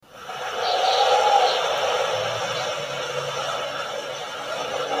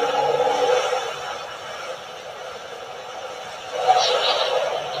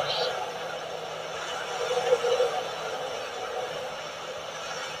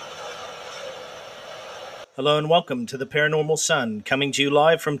Hello and welcome to the Paranormal Sun, coming to you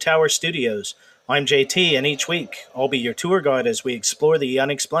live from Tower Studios. I'm JT, and each week I'll be your tour guide as we explore the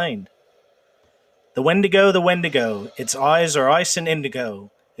unexplained. The Wendigo, its eyes are ice and indigo,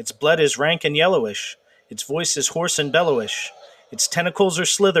 its blood is rank and yellowish, its voice is hoarse and bellowish, its tentacles are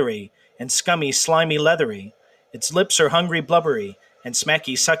slithery, and scummy, slimy, leathery, its lips are hungry, blubbery, and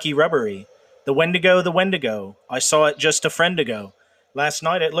smacky, sucky, rubbery. The Wendigo, I saw it just a friend ago. Last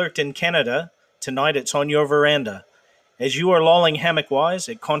night it lurked in Canada, tonight it's on your veranda. As you are lolling hammock-wise,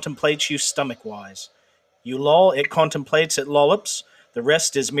 it contemplates you stomach-wise. You loll, it contemplates, it lollops, the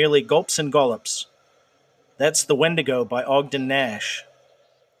rest is merely gulps and gollops. That's The Wendigo by Ogden Nash.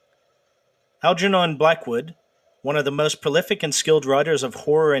 Algernon Blackwood, one of the most prolific and skilled writers of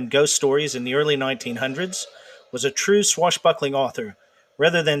horror and ghost stories in the early 1900s, was a true swashbuckling author,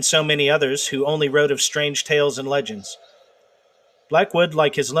 rather than so many others who only wrote of strange tales and legends. Blackwood,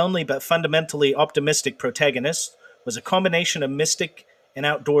 like his lonely but fundamentally optimistic protagonist, was a combination of mystic and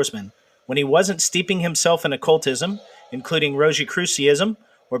outdoorsman. When he wasn't steeping himself in occultism, including Rosicrucianism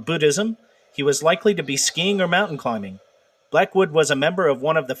or Buddhism, he was likely to be skiing or mountain climbing. Blackwood was a member of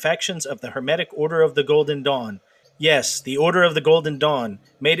one of the factions of the Hermetic Order of the Golden Dawn. Yes, the Order of the Golden Dawn,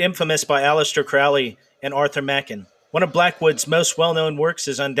 made infamous by Aleister Crowley and Arthur Machen. One of Blackwood's most well-known works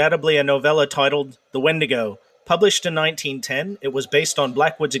is undoubtedly a novella titled The Wendigo. Published in 1910, it was based on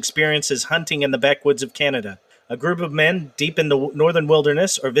Blackwood's experiences hunting in the backwoods of Canada. A group of men deep in the northern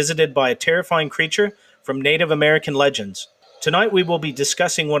wilderness are visited by a terrifying creature from Native American legends. Tonight we will be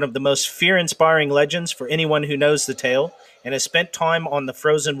discussing one of the most fear-inspiring legends for anyone who knows the tale and has spent time on the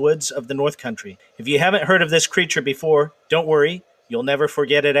frozen woods of the North Country. If you haven't heard of this creature before, don't worry, you'll never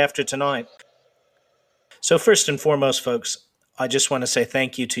forget it after tonight. So first and foremost, folks, I just want to say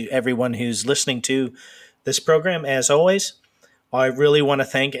thank you to everyone who's listening to this program. As always, I really want to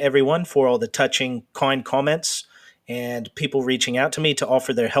thank everyone for all the touching, kind comments and people reaching out to me to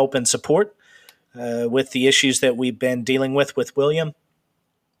offer their help and support with the issues that we've been dealing with William.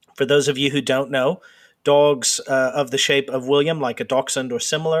 For those of you who don't know, dogs of the shape of William, like a dachshund or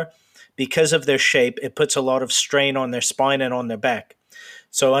similar, because of their shape, it puts a lot of strain on their spine and on their back.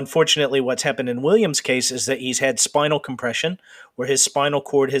 So unfortunately, what's happened in William's case is that he's had spinal compression, where his spinal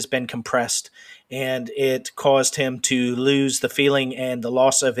cord has been compressed, and it caused him to lose the feeling and the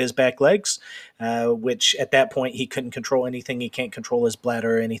loss of his back legs, which at that point he couldn't control anything. He can't control his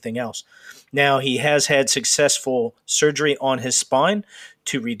bladder or anything else. Now, he has had successful surgery on his spine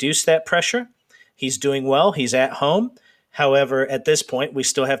to reduce that pressure. He's doing well. He's at home. However, at this point, we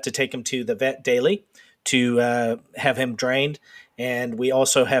still have to take him to the vet daily to have him drained, and we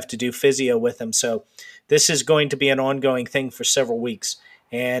also have to do physio with him. So this is going to be an ongoing thing for several weeks.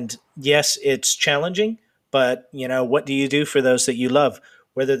 And yes, it's challenging, but what do you do for those that you love?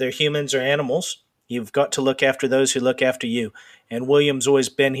 Whether they're humans or animals, you've got to look after those who look after you. And William's always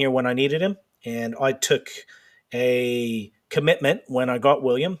been here when I needed him, and I took a commitment when I got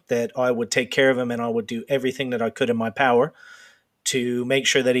William that I would take care of him and I would do everything that I could in my power to make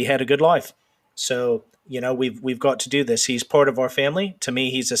sure that he had a good life. So, we've got to do this. He's part of our family. To me,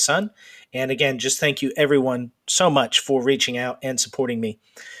 he's a son. And again, just thank you everyone so much for reaching out and supporting me.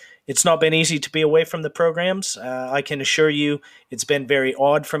 It's not been easy to be away from the programs. I can assure you it's been very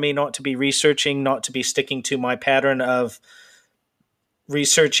odd for me not to be researching, not to be sticking to my pattern of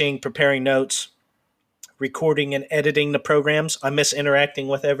researching, preparing notes, recording and editing the programs. I miss interacting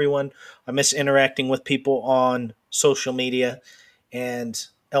with everyone. I miss interacting with people on social media and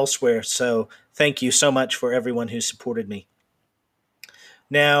elsewhere. So thank you so much for everyone who supported me.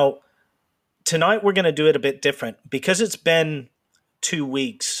 Now, tonight we're going to do it a bit different because it's been 2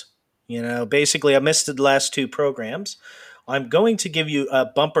 weeks. Basically I missed the last 2 programs. I'm going to give you a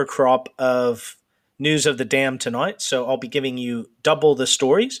bumper crop of news of the dam tonight. So I'll be giving you double the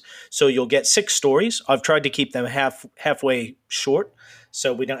stories. So you'll get 6 stories. I've tried to keep them halfway short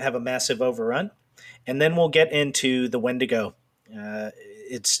so we don't have a massive overrun. And then we'll get into the Wendigo.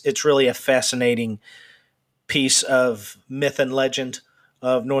 It's really a fascinating piece of myth and legend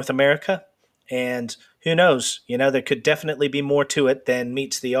of North America. And who knows, there could definitely be more to it than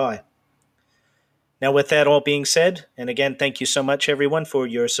meets the eye. Now, with that all being said, and again, thank you so much, everyone, for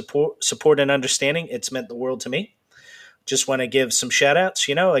your support and understanding. It's meant the world to me. Just want to give some shout outs,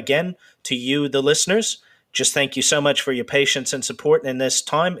 again, to you, the listeners. Just thank you so much for your patience and support in this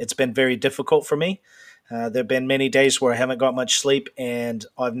time. It's been very difficult for me. There have been many days where I haven't got much sleep and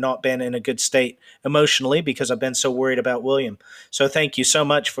I've not been in a good state emotionally because I've been so worried about William. So thank you so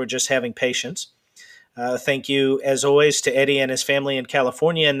much for just having patience. Thank you, as always, to Eddie and his family in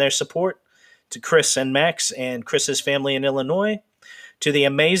California and their support, to Chris and Max and Chris's family in Illinois, To the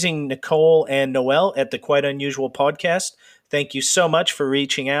amazing Nicole and Noelle at the Quite Unusual Podcast, thank you so much for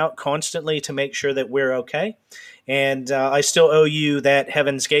reaching out constantly to make sure that we're okay. And I still owe you that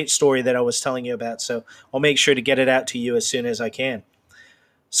Heaven's Gate story that I was telling you about, so I'll make sure to get it out to you as soon as I can.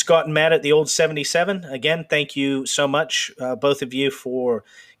 Scott and Matt at the Old 77, again, thank you so much, both of you, for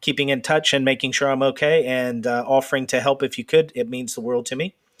keeping in touch and making sure I'm okay and offering to help if you could. It means the world to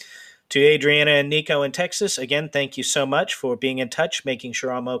me. To Adriana and Nico in Texas, again, thank you so much for being in touch, making sure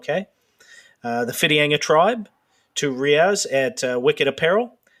I'm okay. The Fidianga tribe, to Riaz at Wicked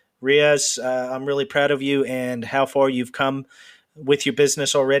Apparel. Riaz, I'm really proud of you and how far you've come with your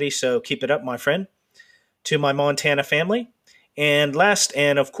business already, so keep it up, my friend. To my Montana family. And last,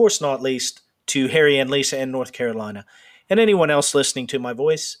 and of course not least, to Harry and Lisa in North Carolina. And anyone else listening to my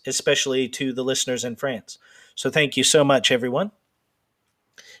voice, especially to the listeners in France. So thank you so much, everyone.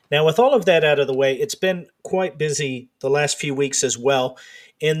 Now, with all of that out of the way, it's been quite busy the last few weeks as well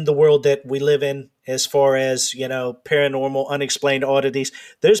in the world that we live in as far as, paranormal, unexplained oddities.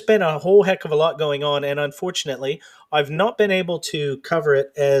 There's been a whole heck of a lot going on, and unfortunately, I've not been able to cover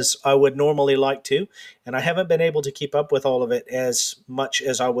it as I would normally like to, and I haven't been able to keep up with all of it as much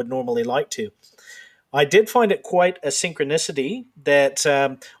as I would normally like to. I did find it quite a synchronicity that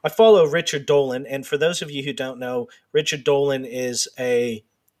I follow Richard Dolan, and for those of you who don't know, Richard Dolan is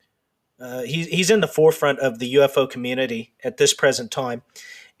he's in the forefront of the UFO community at this present time.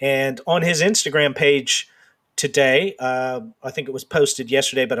 And on his Instagram page today, I think it was posted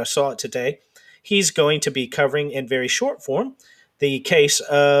yesterday, but I saw it today, he's going to be covering in very short form the case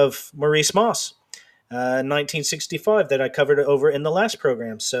of Maurice Moss, 1965, that I covered over in the last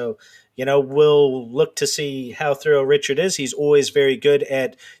program. So, we'll look to see how thorough Richard is. He's always very good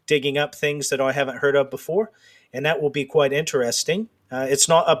at digging up things that I haven't heard of before, and that will be quite interesting. It's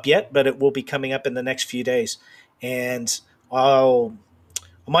not up yet, but it will be coming up in the next few days. And I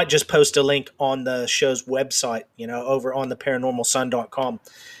might just post a link on the show's website, over on the paranormalsun.com.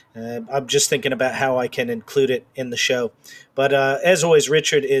 I'm just thinking about how I can include it in the show. But as always,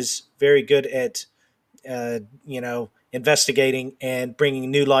 Richard is very good at, investigating and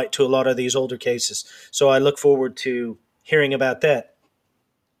bringing new light to a lot of these older cases. So I look forward to hearing about that.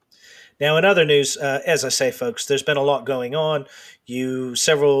 Now, in other news, as I say, folks, there's been a lot going on.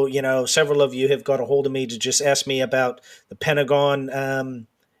 Several of you have got a hold of me to just ask me about the Pentagon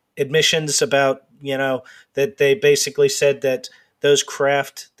admissions about, that they basically said that those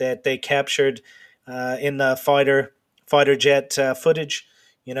craft that they captured in the fighter jet footage,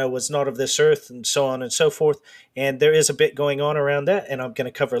 was not of this earth, and so on and so forth. And there is a bit going on around that, and I'm going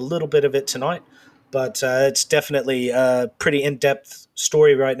to cover a little bit of it tonight. But it's definitely a pretty in-depth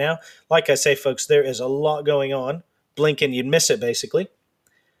story right now. Like I say, folks, there is a lot going on. Blink and you'd miss it, basically.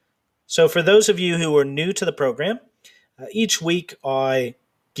 So for those of you who are new to the program, each week I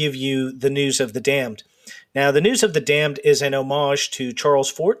give you the news of the damned. Now, the news of the damned is an homage to Charles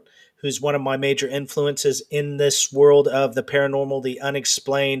Fort, who's one of my major influences in this world of the paranormal, the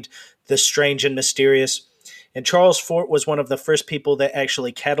unexplained, the strange and mysterious. And Charles Fort was one of the first people that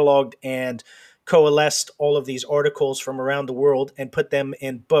actually cataloged and coalesced all of these articles from around the world and put them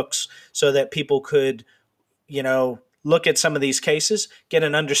in books so that people could, look at some of these cases, get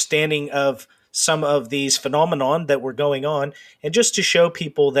an understanding of some of these phenomenon that were going on, and just to show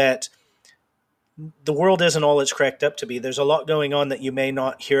people that the world isn't all it's cracked up to be. There's a lot going on that you may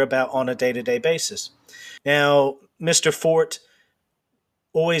not hear about on a day-to-day basis. Now, Mr. Fort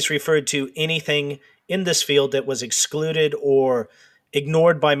always referred to anything in this field that was excluded or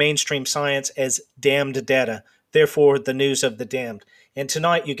ignored by mainstream science as damned data, therefore the news of the damned. And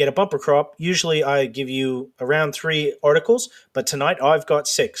tonight you get a bumper crop. Usually I give you around 3 articles, but tonight I've got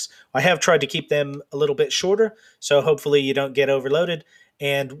 6. I have tried to keep them a little bit shorter, so hopefully you don't get overloaded.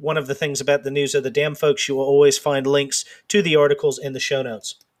 And one of the things about the news of the damned, folks, you will always find links to the articles in the show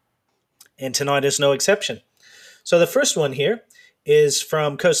notes. And tonight is no exception. So the first one here is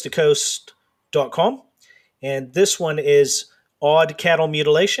from coasttocoast.com, and this one is odd cattle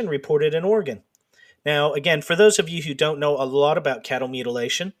mutilation reported in Oregon. Now, again, for those of you who don't know a lot about cattle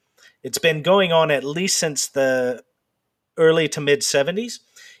mutilation, it's been going on at least since the early to mid 70s,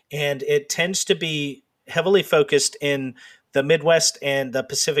 and it tends to be heavily focused in the Midwest and the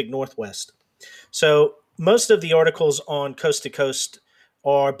Pacific Northwest. So most of the articles on Coast to Coast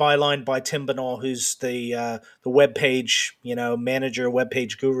are bylined by Tim Banal, who's the web page, manager, web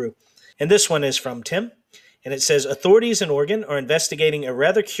page guru. And this one is from Tim. And it says, authorities in Oregon are investigating a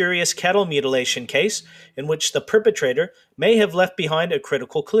rather curious cattle mutilation case in which the perpetrator may have left behind a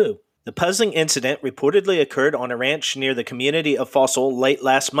critical clue. The puzzling incident reportedly occurred on a ranch near the community of Fossil late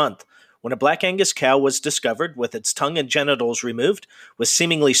last month, when a Black Angus cow was discovered with its tongue and genitals removed with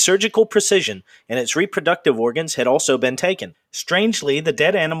seemingly surgical precision, and its reproductive organs had also been taken. Strangely, the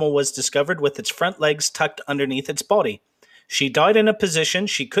dead animal was discovered with its front legs tucked underneath its body. She died in a position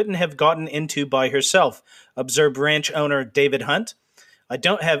she couldn't have gotten into by herself, observed ranch owner David Hunt. I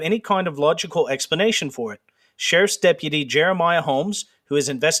don't have any kind of logical explanation for it. Sheriff's Deputy Jeremiah Holmes, who is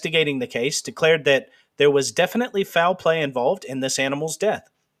investigating the case, declared that there was definitely foul play involved in this animal's death.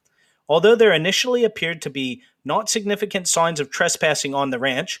 Although there initially appeared to be not significant signs of trespassing on the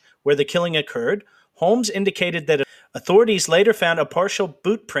ranch where the killing occurred, Holmes indicated that authorities later found a partial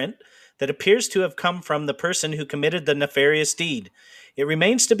boot print that appears to have come from the person who committed the nefarious deed. It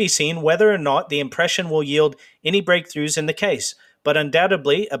remains to be seen whether or not the impression will yield any breakthroughs in the case, but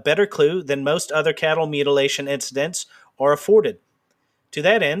undoubtedly a better clue than most other cattle mutilation incidents are afforded. To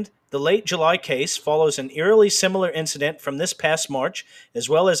that end, the late July case follows an eerily similar incident from this past March, as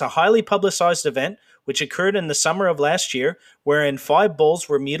well as a highly publicized event which occurred in the summer of last year, wherein 5 bulls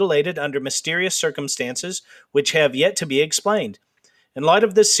were mutilated under mysterious circumstances which have yet to be explained. In light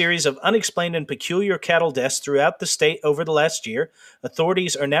of this series of unexplained and peculiar cattle deaths throughout the state over the last year,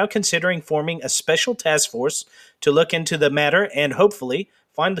 authorities are now considering forming a special task force to look into the matter and hopefully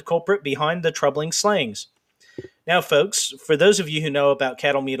find the culprit behind the troubling slayings. Now, folks, for those of you who know about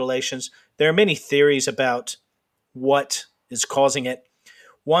cattle mutilations, there are many theories about what is causing it.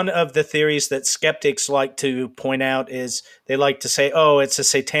 One of the theories that skeptics like to point out is they like to say, oh, it's a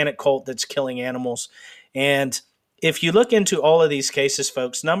satanic cult that's killing animals. And if you look into all of these cases,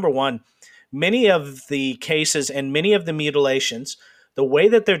 folks, number one, many of the cases and many of the mutilations, the way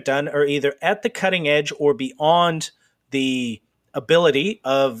that they're done are either at the cutting edge or beyond the ability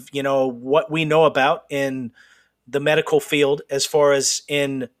of, what we know about in the medical field as far as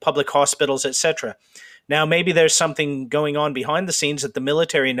in public hospitals, etc. Now, maybe there's something going on behind the scenes that the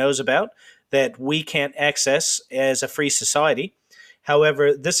military knows about that we can't access as a free society.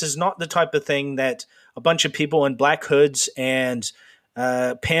 However, this is not the type of thing that a bunch of people in black hoods and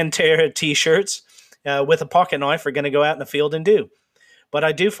Pantera t-shirts with a pocket knife are going to go out in the field and do. But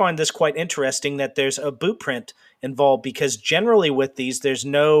I do find this quite interesting that there's a boot print involved because generally with these, there's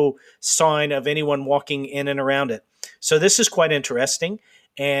no sign of anyone walking in and around it. So this is quite interesting.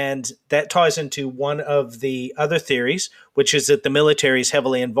 And that ties into one of the other theories, which is that the military is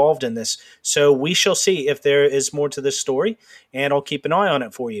heavily involved in this. So we shall see if there is more to this story, and I'll keep an eye on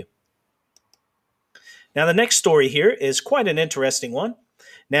it for you. Now, the next story here is quite an interesting one.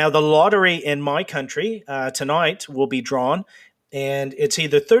 Now, the lottery in my country tonight will be drawn, and it's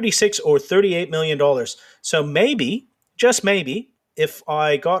either $36 or $38 million. So maybe, just maybe, if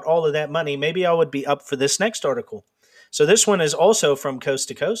I got all of that money, maybe I would be up for this next article. So this one is also from Coast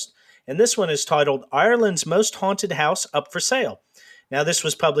to Coast, and this one is titled Ireland's Most Haunted House Up for Sale. Now, this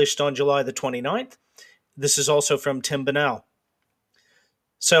was published on July the 29th. This is also from Tim Bennell.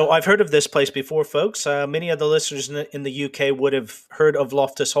 So I've heard of this place before, folks. Many of the listeners in the UK would have heard of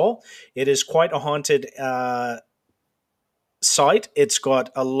Loftus Hall. It is quite a haunted site. It's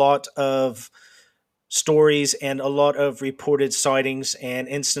got a lot of stories and a lot of reported sightings and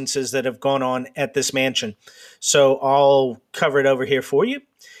instances that have gone on at this mansion. So I'll cover it over here for you.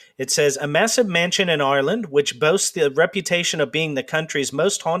 It says, a massive mansion in Ireland, which boasts the reputation of being the country's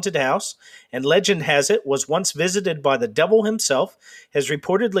most haunted house, and legend has it was once visited by the devil himself, has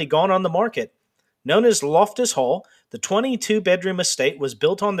reportedly gone on the market. Known as Loftus Hall, the 22-bedroom estate was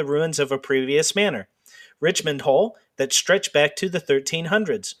built on the ruins of a previous manor, Richmond Hall, that stretched back to the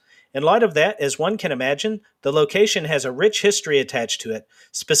 1300s. In light of that, as one can imagine, the location has a rich history attached to it,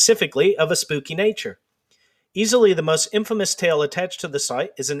 specifically of a spooky nature. Easily the most infamous tale attached to the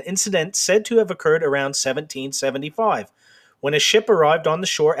site is an incident said to have occurred around 1775, when a ship arrived on the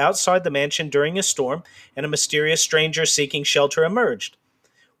shore outside the mansion during a storm and a mysterious stranger seeking shelter emerged.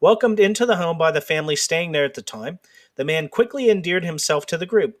 Welcomed into the home by the family staying there at the time, the man quickly endeared himself to the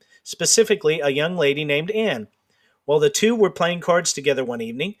group, specifically a young lady named Anne. While the two were playing cards together one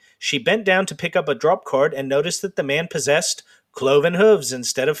evening, she bent down to pick up a drop card and noticed that the man possessed cloven hooves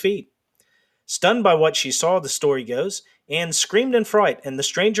instead of feet. Stunned by what she saw, the story goes, Anne screamed in fright, and the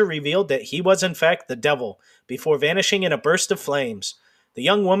stranger revealed that he was in fact the devil, before vanishing in a burst of flames. The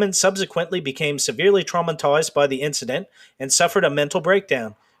young woman subsequently became severely traumatized by the incident and suffered a mental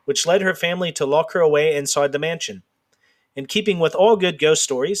breakdown, which led her family to lock her away inside the mansion. In keeping with all good ghost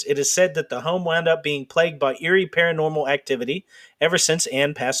stories, it is said that the home wound up being plagued by eerie paranormal activity ever since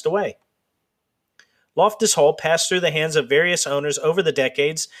Anne passed away. Loftus Hall passed through the hands of various owners over the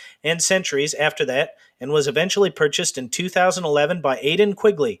decades and centuries after that and was eventually purchased in 2011 by Aidan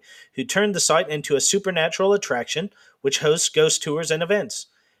Quigley, who turned the site into a supernatural attraction which hosts ghost tours and events.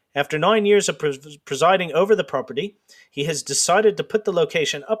 After 9 years of presiding over the property, he has decided to put the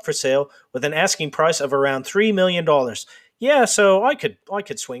location up for sale with an asking price of around $3 million. Yeah, so I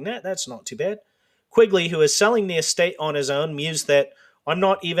could swing that. That's not too bad. Quigley, who is selling the estate on his own, mused that I'm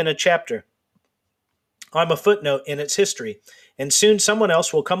not even a chapter. I'm a footnote in its history, and soon someone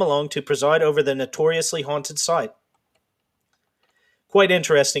else will come along to preside over the notoriously haunted site. Quite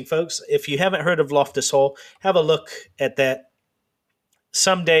interesting, folks. If you haven't heard of Loftus Hall, have a look at that.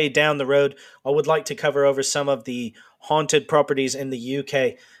 Someday down the road, I would like to cover over some of the haunted properties in the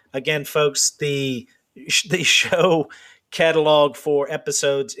UK. Again, folks, the show catalog for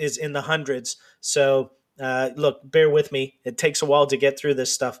episodes is in the hundreds. So, look, bear with me. It takes a while to get through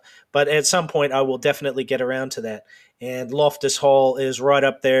this stuff, but at some point, I will definitely get around to that. And Loftus Hall is right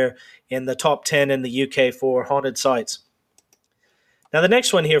up there in the top 10 in the UK for haunted sites. Now, the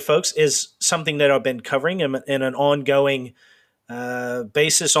next one here, folks, is something that I've been covering in an ongoing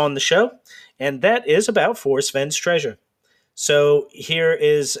basis on the show, and that is about Forrest Fenn's treasure. So here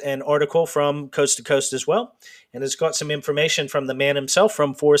is an article from Coast to Coast as well, and it's got some information from the man himself,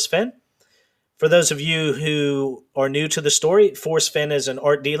 from Forrest Fenn. For those of you who are new to the story, Forrest Fenn is an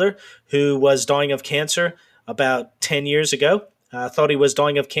art dealer who was dying of cancer about 10 years ago. Thought he was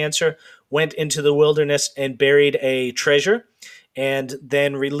dying of cancer, went into the wilderness and buried a treasure, and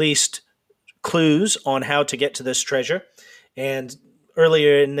then released clues on how to get to this treasure. And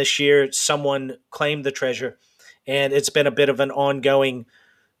earlier in this year, someone claimed the treasure, and it's been a bit of an ongoing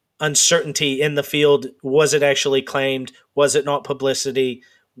uncertainty in the field. Was it actually claimed? Was it not publicity?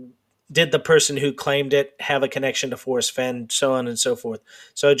 Did the person who claimed it have a connection to Forrest Fenn? So on and so forth.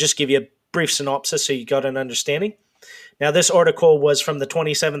 So I'll just give you a brief synopsis so you got an understanding. Now, this article was from the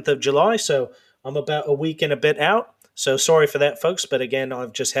 27th of July, so I'm about a week and a bit out. So sorry for that, folks. But again,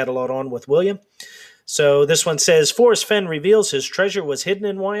 I've just had a lot on with William. So this one says, Forrest Fenn reveals his treasure was hidden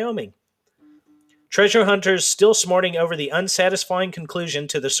in Wyoming. Treasure hunters still smarting over the unsatisfying conclusion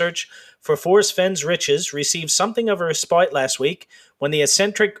to the search for Forrest Fenn's riches received something of a respite last week when the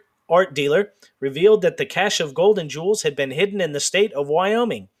eccentric art dealer revealed that the cache of gold and jewels had been hidden in the state of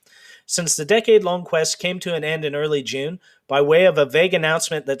Wyoming. Since the decade-long quest came to an end in early June, by way of a vague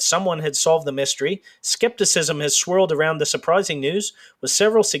announcement that someone had solved the mystery, skepticism has swirled around the surprising news, with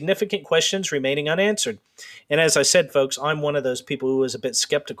several significant questions remaining unanswered. And as I said, folks, I'm one of those people who was a bit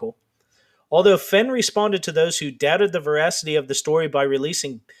skeptical. Although Fenn responded to those who doubted the veracity of the story by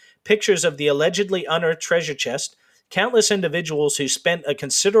releasing pictures of the allegedly unearthed treasure chest, countless individuals who spent a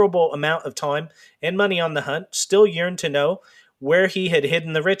considerable amount of time and money on the hunt still yearned to know where he had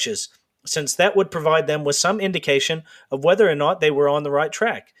hidden the riches, since that would provide them with some indication of whether or not they were on the right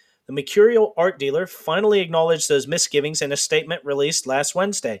track. The mercurial art dealer finally acknowledged those misgivings in a statement released last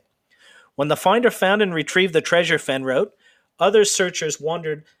Wednesday. When the finder found and retrieved the treasure, Fenn wrote, other searchers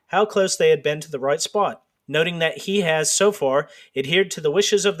wondered how close they had been to the right spot, noting that he has, so far, adhered to the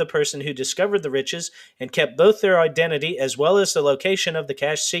wishes of the person who discovered the riches and kept both their identity as well as the location of the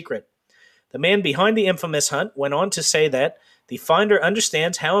cache secret. The man behind the infamous hunt went on to say that the finder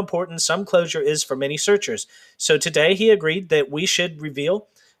understands how important some closure is for many searchers, so today he agreed that we should reveal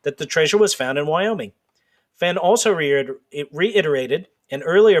that the treasure was found in Wyoming. Fenn also reiterated an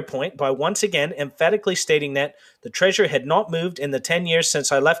earlier point by once again emphatically stating that the treasure had not moved in the 10 years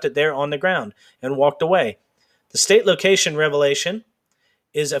since I left it there on the ground and walked away. The state location revelation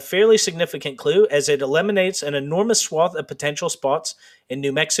is a fairly significant clue, as it eliminates an enormous swath of potential spots in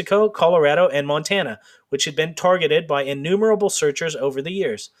New Mexico, Colorado, and Montana, which had been targeted by innumerable searchers over the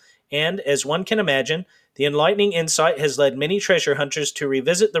years. And, as one can imagine, the enlightening insight has led many treasure hunters to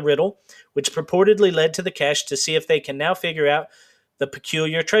revisit the riddle, which purportedly led to the cache, to see if they can now figure out the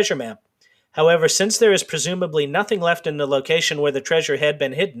peculiar treasure map. However, since there is presumably nothing left in the location where the treasure had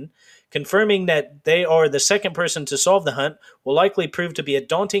been hidden, confirming that they are the second person to solve the hunt will likely prove to be a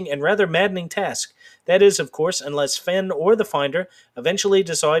daunting and rather maddening task. That is, of course, unless Fenn or the finder eventually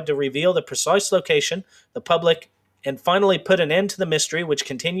decide to reveal the precise location, the public, and finally put an end to the mystery which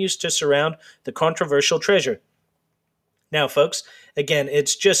continues to surround the controversial treasure. Now, folks, again,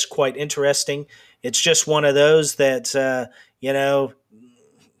 it's just quite interesting. It's just one of those that,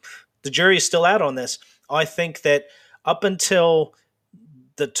 the jury is still out on this. I think that up until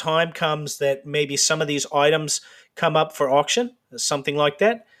the time comes that maybe some of these items come up for auction, something like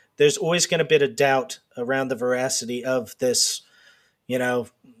that, there's always going to be a doubt around the veracity of this,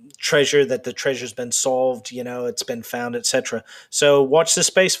 treasure, that the treasure's been solved, it's been found, etc. So watch this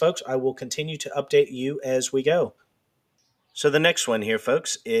space, folks. I will continue to update you as we go. So the next one here,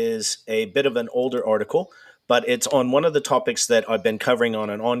 folks, is a bit of an older article, but it's on one of the topics that I've been covering on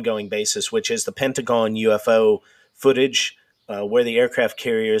an ongoing basis, which is the Pentagon UFO footage where the aircraft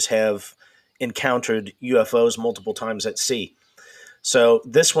carriers have encountered UFOs multiple times at sea. So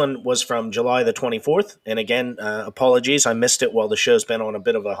this one was from July the 24th. And again, apologies, I missed it while the show's been on a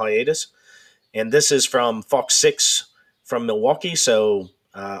bit of a hiatus. And this is from Fox 6 from Milwaukee. So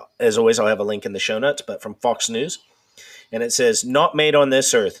as always, I'll have a link in the show notes, but from Fox News. And it says, "Not made on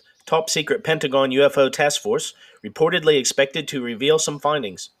this Earth. Top secret Pentagon UFO task force reportedly expected to reveal some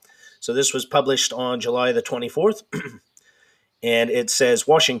findings." So this was published on July the 24th. And it says,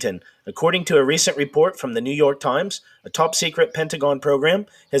 "Washington. According to a recent report from the New York Times, a top-secret Pentagon program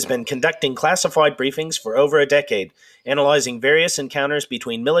has been conducting classified briefings for over a decade, analyzing various encounters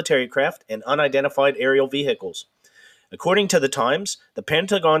between military craft and unidentified aerial vehicles. According to the Times, the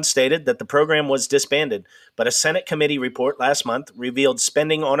Pentagon stated that the program was disbanded, but a Senate committee report last month revealed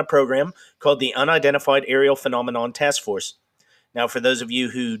spending on a program called the Unidentified Aerial Phenomenon Task Force." Now, for those of you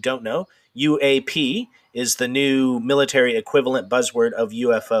who don't know, UAP is the new military equivalent buzzword of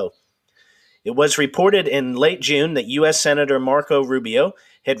UFO. It was reported in late June that U.S. Senator Marco Rubio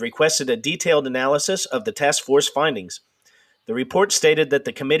had requested a detailed analysis of the task force findings. The report stated that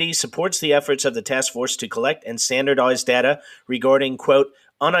the committee supports the efforts of the task force to collect and standardize data regarding, quote,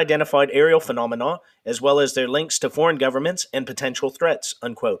 "unidentified aerial phenomena, as well as their links to foreign governments and potential threats,"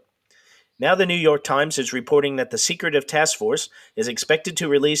 unquote. Now the New York Times is reporting that the secretive task force is expected to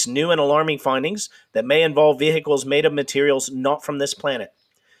release new and alarming findings that may involve vehicles made of materials not from this planet.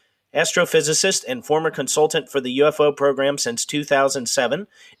 Astrophysicist and former consultant for the UFO program since 2007,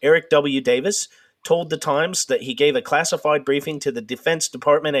 Eric W. Davis, told the Times that he gave a classified briefing to the Defense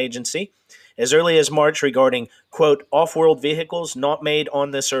Department agency as early as March regarding, quote, "off-world vehicles not made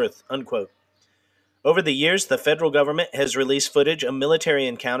on this Earth," unquote. Over the years, the federal government has released footage of military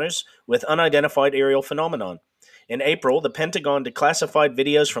encounters with unidentified aerial phenomenon. In April, the Pentagon declassified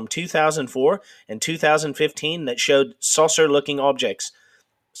videos from 2004 and 2015 that showed saucer-looking objects.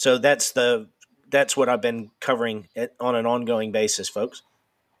 So that's what I've been covering on an ongoing basis, folks.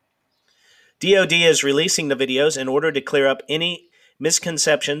 DoD is releasing the videos in order to clear up any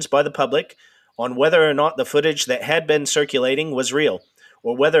misconceptions by the public on whether or not the footage that had been circulating was real,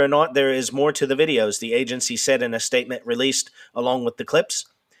 or whether or not there is more to the videos, the agency said in a statement released along with the clips.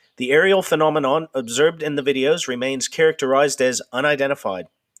 The aerial phenomenon observed in the videos remains characterized as unidentified.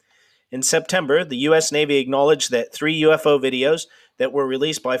 In September, the U.S. Navy acknowledged that 3 UFO videos that were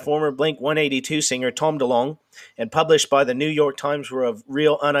released by former Blink-182 singer Tom DeLonge and published by the New York Times were of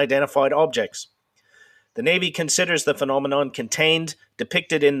real unidentified objects. The Navy considers the phenomenon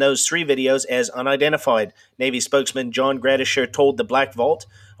depicted in those 3 videos as unidentified, Navy spokesman John Gradisher told the Black Vault,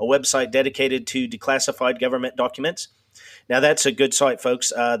 a website dedicated to declassified government documents. Now, that's a good site, folks.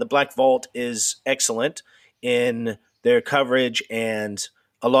 The Black Vault is excellent in their coverage and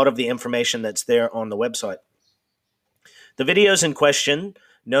a lot of the information that's there on the website. The videos in question,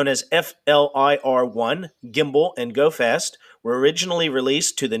 known as FLIR-1, Gimbal, and Go Fast, were originally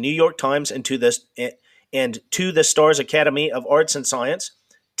released to the New York Times and to the Stars Academy of Arts and Science,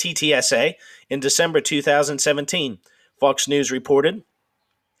 TTSA, in December 2017. Fox News reported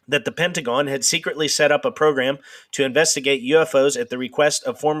that the Pentagon had secretly set up a program to investigate UFOs at the request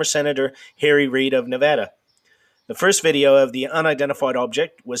of former Senator Harry Reid of Nevada. The first video of the unidentified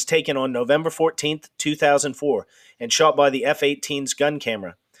object was taken on November 14, 2004, and shot by the F-18's gun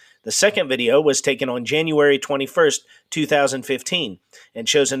camera. The second video was taken on January 21, 2015, and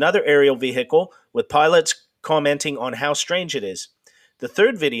shows another aerial vehicle with pilots commenting on how strange it is. The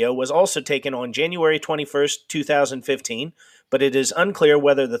third video was also taken on January 21, 2015, but it is unclear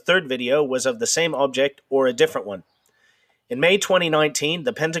whether the third video was of the same object or a different one. In May 2019,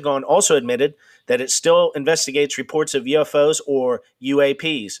 the Pentagon also admitted that it still investigates reports of UFOs or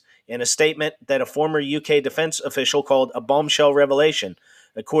UAPs in a statement that a former UK defense official called a bombshell revelation,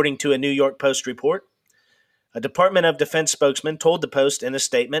 according to a New York Post report. A Department of Defense spokesman told the Post in a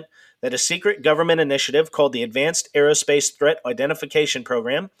statement that a secret government initiative called the Advanced Aerospace Threat Identification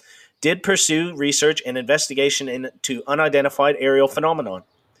Program did pursue research and investigation into unidentified aerial phenomenon.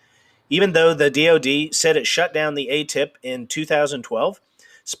 Even though the DoD said it shut down the ATIP in 2012,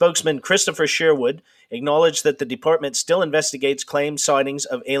 spokesman Christopher Sherwood acknowledged that the department still investigates claimed sightings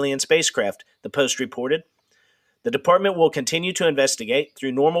of alien spacecraft, the Post reported. The department will continue to investigate,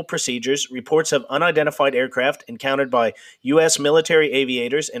 through normal procedures, reports of unidentified aircraft encountered by U.S. military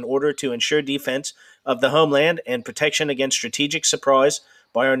aviators in order to ensure defense of the homeland and protection against strategic surprise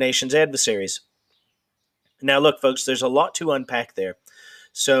by our nation's adversaries. Now, look, folks, there's a lot to unpack there.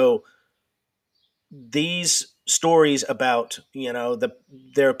 So these stories about,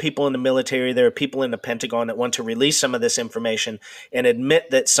 there are people in the military, there are people in the Pentagon that want to release some of this information and admit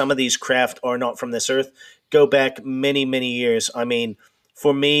that some of these craft are not from this earth go back many, many years. I mean,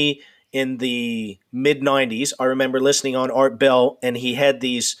 for me, in the mid 90s, I remember listening on Art Bell, and he had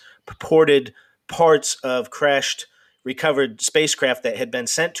these purported parts of crashed, recovered spacecraft that had been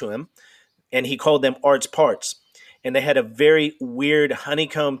sent to him, and he called them Art's parts. And they had a very weird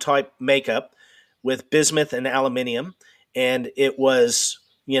honeycomb type makeup with bismuth and aluminium, and it was,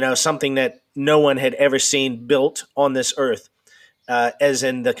 something that no one had ever seen built on this earth, as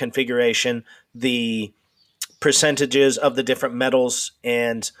in the configuration, the percentages of the different metals,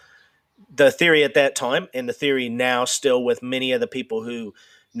 and the theory at that time, and the theory now still with many of the people who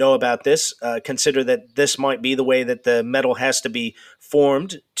know about this, consider that this might be the way that the metal has to be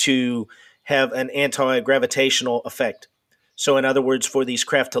formed to have an anti-gravitational effect. So, in other words, for these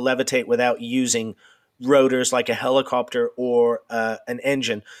craft to levitate without using rotors like a helicopter or an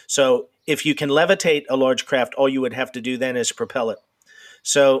engine. So, if you can levitate a large craft, all you would have to do then is propel it.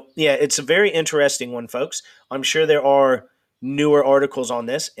 So, yeah, it's a very interesting one, folks. I'm sure there are newer articles on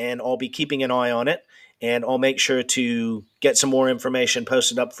this, and I'll be keeping an eye on it. And I'll make sure to get some more information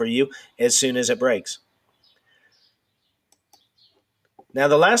posted up for you as soon as it breaks. Now,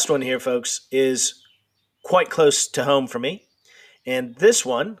 the last one here, folks, is quite close to home for me. And this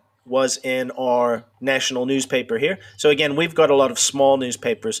one was in our national newspaper here. So, again, we've got a lot of small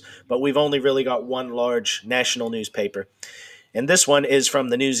newspapers, but we've only really got one large national newspaper. And this one is from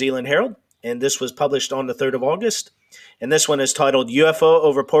the New Zealand Herald, and this was published on the 3rd of August. And this one is titled UFO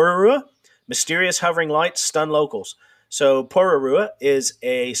over Pororua, Mysterious Hovering Lights Stun Locals. So Pororua is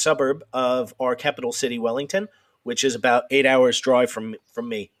a suburb of our capital city, Wellington, which is about 8 hours drive from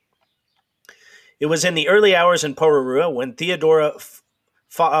me. It was in the early hours in Pororua when Theodora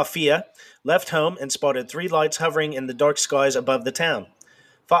Fa'afia left home and spotted 3 lights hovering in the dark skies above the town.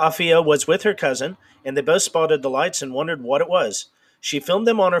 Fa'afia was with her cousin, and they both spotted the lights and wondered what it was. She filmed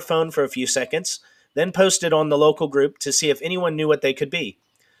them on her phone for a few seconds, then posted on the local group to see if anyone knew what they could be.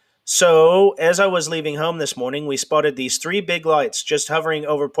 So, as I was leaving home this morning, we spotted these 3 big lights just hovering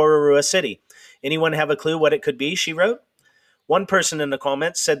over Pororua City. Anyone have a clue what it could be, she wrote? One person in the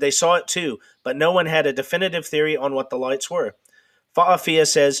comments said they saw it too, but no one had a definitive theory on what the lights were. Fa'afia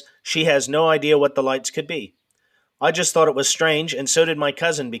says she has no idea what the lights could be. I just thought it was strange, and so did my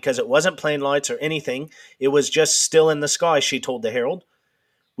cousin, because it wasn't plane lights or anything. It was just still in the sky, she told the Herald.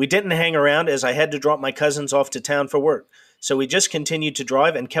 We didn't hang around as I had to drop my cousins off to town for work, so we just continued to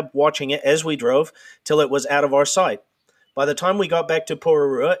drive and kept watching it as we drove till it was out of our sight. By the time we got back to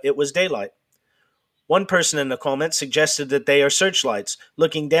Pororua, it was daylight. One person in the comments suggested that they are searchlights.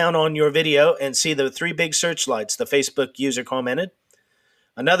 Looking down on your video and see the 3 big searchlights, the Facebook user commented.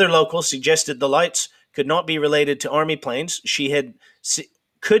 Another local suggested the lights could not be related to army planes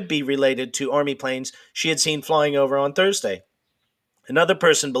could be related to army planes she had seen flying over on Thursday. Another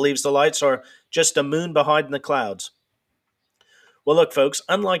person believes the lights are just a moon behind the clouds. Well, look, folks,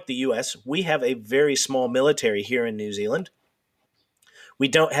 unlike the U.S., we have a very small military here in New Zealand. We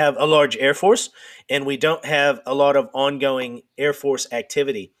don't have a large Air Force, and we don't have a lot of ongoing Air Force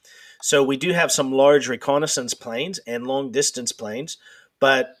activity. So we do have some large reconnaissance planes and long-distance planes,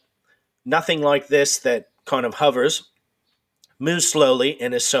 but nothing like this that kind of hovers, moves slowly,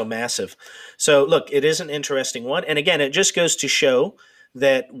 and is so massive. So, look, it is an interesting one. And again, it just goes to show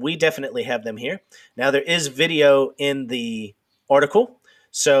that we definitely have them here. Now, there is video in the article.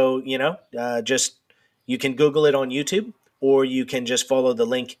 So, just you can Google it on YouTube, or you can just follow the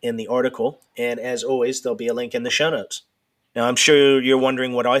link in the article. And as always, there'll be a link in the show notes. Now, I'm sure you're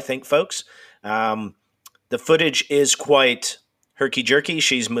wondering what I think, folks. The footage is quite herky-jerky.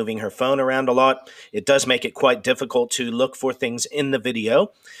 She's moving her phone around a lot. It does make it quite difficult to look for things in the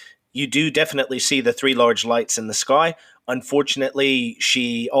video. You do definitely see the 3 large lights in the sky. Unfortunately,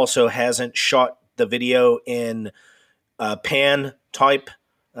 she also hasn't shot the video in pan type.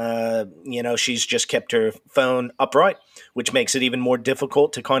 She's just kept her phone upright, which makes it even more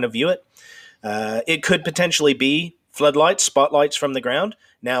difficult to kind of view it. It could potentially be floodlights, spotlights from the ground.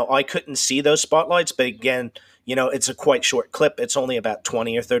 Now, I couldn't see those spotlights, but again, it's a quite short clip. It's only about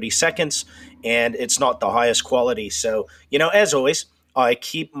 20 or 30 seconds, and it's not the highest quality. So, as always, I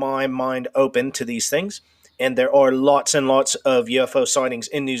keep my mind open to these things, and there are lots and lots of UFO sightings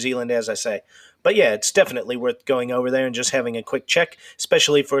in New Zealand, as I say. But yeah, it's definitely worth going over there and just having a quick check,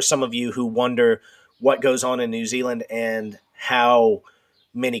 especially for some of you who wonder what goes on in New Zealand and how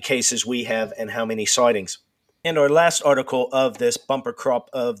many cases we have and how many sightings. And our last article of this bumper crop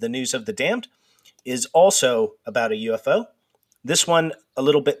of the News of the Damned is also about a UFO. This one, a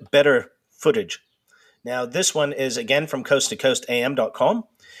little bit better footage. Now, this one is again from coasttocoastam.com,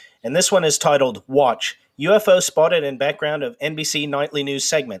 and this one is titled Watch UFO Spotted in Background of NBC Nightly News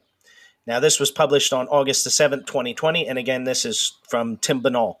Segment. Now, this was published on August the 7th, 2020, and again, this is from Tim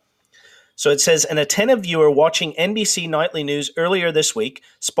Banal. So it says, an attentive viewer watching NBC Nightly News earlier this week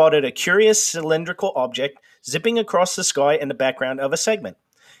spotted a curious cylindrical object zipping across the sky in the background of a segment.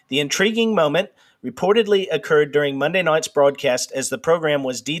 The intriguing moment reportedly occurred during Monday night's broadcast as the program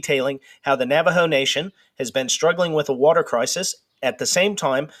was detailing how the Navajo Nation has been struggling with a water crisis at the same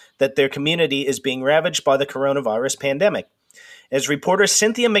time that their community is being ravaged by the coronavirus pandemic. As reporter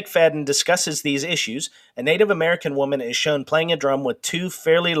Cynthia McFadden discusses these issues, a Native American woman is shown playing a drum with two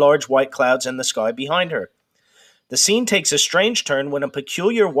fairly large white clouds in the sky behind her. The scene takes a strange turn when a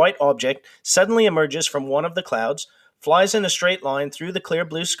peculiar white object suddenly emerges from one of the clouds, flies in a straight line through the clear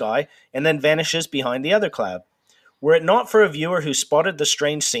blue sky, and then vanishes behind the other cloud. Were it not for a viewer who spotted the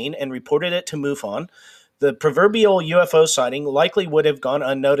strange scene and reported it to MUFON, the proverbial UFO sighting likely would have gone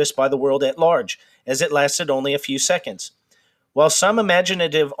unnoticed by the world at large, as it lasted only a few seconds. While some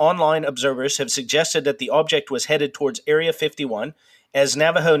imaginative online observers have suggested that the object was headed towards Area 51, as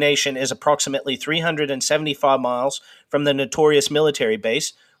Navajo Nation is approximately 375 miles from the notorious military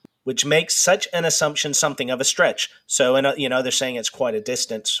base, which makes such an assumption something of a stretch. So, they're saying it's quite a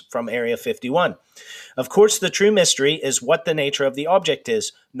distance from Area 51. Of course, the true mystery is what the nature of the object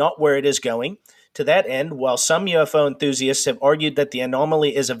is, not where it is going. To that end, while some UFO enthusiasts have argued that the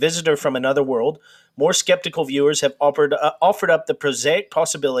anomaly is a visitor from another world, more skeptical viewers have offered up the prosaic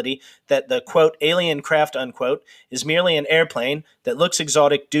possibility that the, quote, alien craft, unquote, is merely an airplane that looks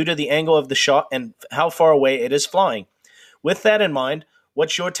exotic due to the angle of the shot and how far away it is flying. With that in mind,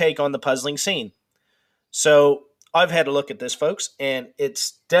 what's your take on the puzzling scene? So, I've had a look at this, folks, and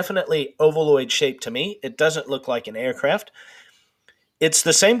it's definitely ovaloid shaped to me. It doesn't look like an aircraft. It's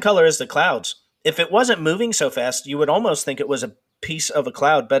the same color as the clouds. If it wasn't moving so fast, you would almost think it was a piece of a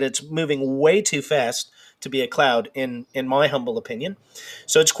cloud, but it's moving way too fast to be a cloud, in my humble opinion.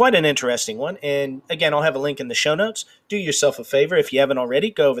 So it's quite an interesting one. And again, I'll have a link in the show notes. Do yourself a favor, if you haven't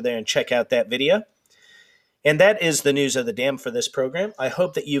already, go over there and check out that video. And that is the news of the dam for this program. I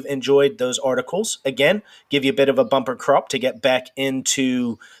hope that you've enjoyed those articles. Again, give you a bit of a bumper crop to get back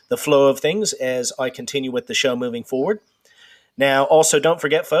into the flow of things as I continue with the show moving forward. Now, also, don't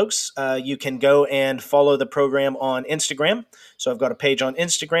forget, folks, you can go and follow the program on Instagram. So I've got a page on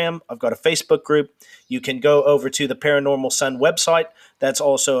Instagram. I've got a Facebook group. You can go over to the Paranormal Sun website. That's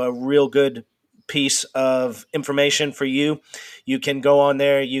also a real good piece of information for you. You can go on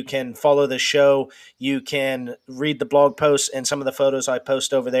there. You can follow the show. You can read the blog posts and some of the photos I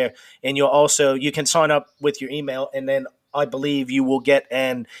post over there. And you can sign up with your email, and then I believe you will get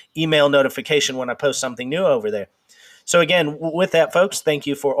an email notification when I post something new over there. So again, with that, folks, thank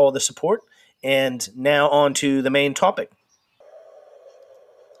you for all the support. And now on to the main topic.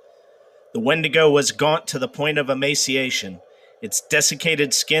 The Wendigo was gaunt to the point of emaciation, its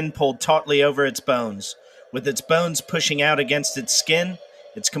desiccated skin pulled tautly over its bones, with its bones pushing out against its skin,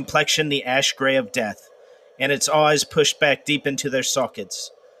 its complexion the ash gray of death, and its eyes pushed back deep into their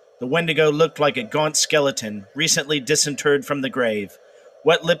sockets. The Wendigo looked like a gaunt skeleton, recently disinterred from the grave.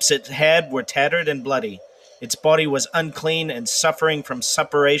 What lips it had were tattered and bloody. Its body was unclean and suffering from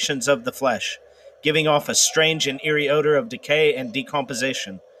suppurations of the flesh, giving off a strange and eerie odor of decay and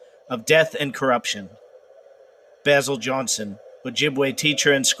decomposition, of death and corruption. Basil Johnson, Ojibwe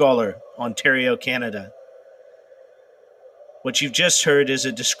teacher and scholar, Ontario, Canada. What you've just heard is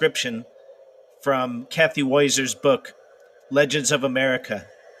a description from Kathy Weiser's book, Legends of America.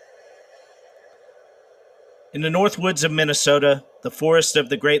 In the North Woods of Minnesota, the forest of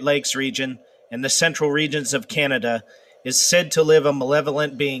the Great Lakes region, and the central regions of Canada, is said to live a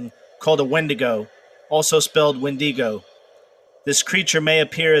malevolent being called a Wendigo, also spelled Wendigo. This creature may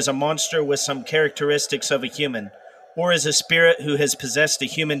appear as a monster with some characteristics of a human, or as a spirit who has possessed a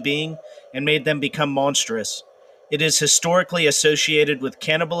human being and made them become monstrous. It is historically associated with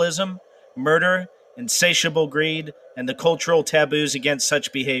cannibalism, murder, insatiable greed, and the cultural taboos against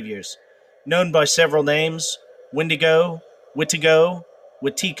such behaviors. Known by several names, Wendigo, Witigo,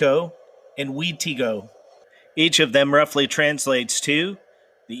 Witiko, and Weetigo. Each of them roughly translates to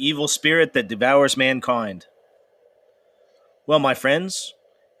the evil spirit that devours mankind. Well, my friends,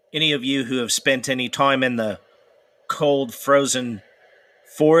 any of you who have spent any time in the cold, frozen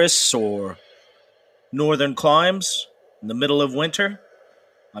forests or northern climes in the middle of winter,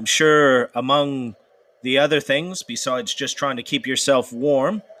 I'm sure among the other things, besides just trying to keep yourself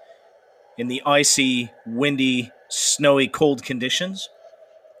warm in the icy, windy, snowy, cold conditions,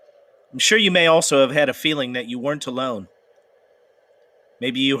 I'm sure you may also have had a feeling that you weren't alone.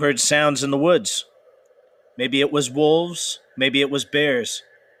 Maybe you heard sounds in the woods. Maybe it was wolves. Maybe it was bears.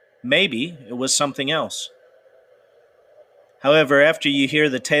 Maybe it was something else. However, after you hear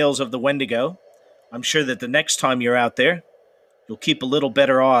the tales of the Wendigo, I'm sure that the next time you're out there, you'll keep a little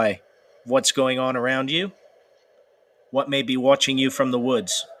better eye of what's going on around you, what may be watching you from the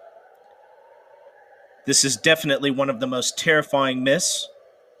woods. This is definitely one of the most terrifying myths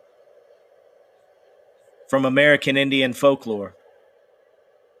from American Indian folklore.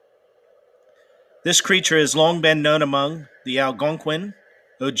 This creature has long been known among the Algonquin,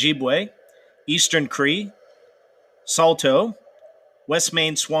 Ojibwe, Eastern Cree, Saulteaux, West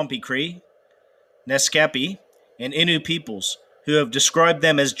Main Swampy Cree, Nescapi, and Innu peoples, who have described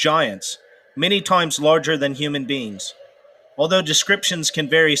them as giants, many times larger than human beings. Although descriptions can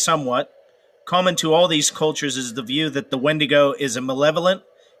vary somewhat, common to all these cultures is the view that the Wendigo is a malevolent,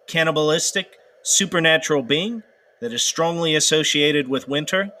 cannibalistic, supernatural being that is strongly associated with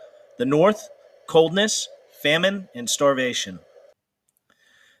winter, the north, coldness, famine, and starvation.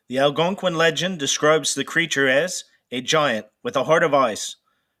 The Algonquin legend describes the creature as a giant with a heart of ice.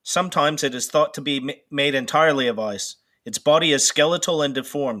 Sometimes it is thought to be made entirely of ice. Its body is skeletal and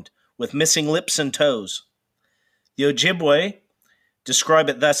deformed, with missing lips and toes. The Ojibwe describe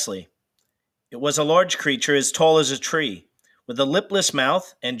it thusly. It was a large creature as tall as a tree, with a lipless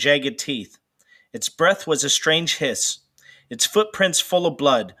mouth and jagged teeth. Its breath was a strange hiss, its footprints full of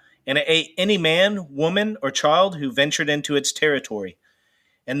blood, and it ate any man, woman, or child who ventured into its territory.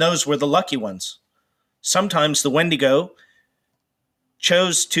 And those were the lucky ones. Sometimes the Wendigo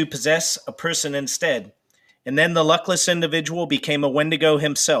chose to possess a person instead, and then the luckless individual became a Wendigo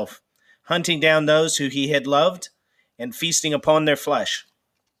himself, hunting down those who he had loved and feasting upon their flesh.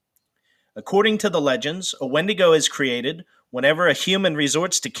 According to the legends, a Wendigo is created whenever a human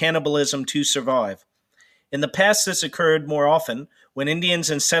resorts to cannibalism to survive. In the past, this occurred more often when Indians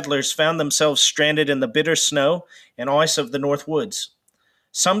and settlers found themselves stranded in the bitter snow and ice of the North Woods.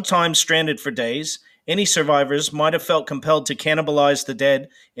 Sometimes stranded for days, any survivors might have felt compelled to cannibalize the dead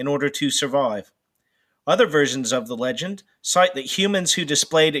in order to survive. Other versions of the legend cite that humans who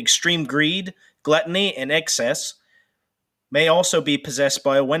displayed extreme greed, gluttony, and excess may also be possessed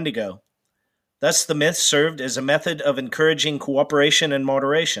by a Wendigo. Thus, the myth served as a method of encouraging cooperation and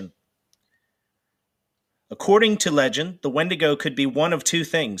moderation. According to legend, the Wendigo could be one of two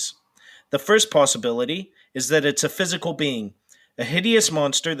things. The first possibility is that it's a physical being, a hideous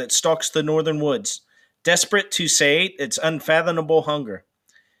monster that stalks the northern woods, desperate to sate its unfathomable hunger.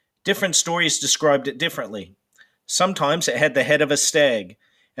 Different stories described it differently. Sometimes it had the head of a stag,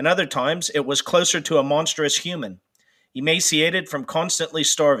 and other times it was closer to a monstrous human, emaciated from constantly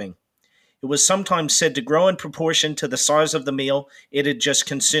starving. It was sometimes said to grow in proportion to the size of the meal it had just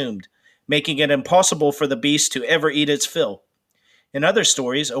consumed, making it impossible for the beast to ever eat its fill. In other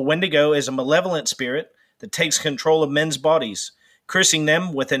stories, a Wendigo is a malevolent spirit that takes control of men's bodies, cursing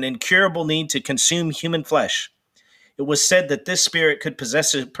them with an incurable need to consume human flesh. It was said that this spirit could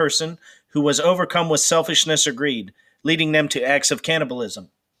possess a person who was overcome with selfishness or greed, leading them to acts of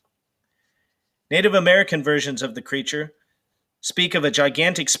cannibalism. Native American versions of the creature speak of a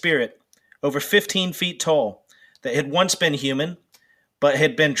gigantic spirit, over 15 feet tall, that had once been human, but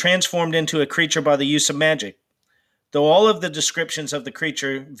had been transformed into a creature by the use of magic. Though all of the descriptions of the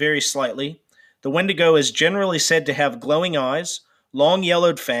creature vary slightly, the Wendigo is generally said to have glowing eyes, long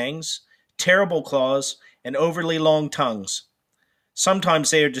yellowed fangs, terrible claws, and overly long tongues. Sometimes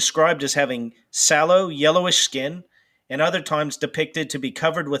they are described as having sallow, yellowish skin, and other times depicted to be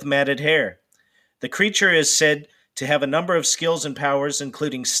covered with matted hair. The creature is said to have a number of skills and powers,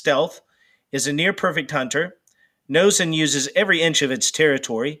 including stealth, is a near-perfect hunter, knows and uses every inch of its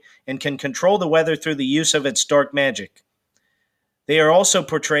territory, and can control the weather through the use of its dark magic. They are also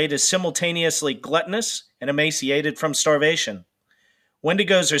portrayed as simultaneously gluttonous and emaciated from starvation.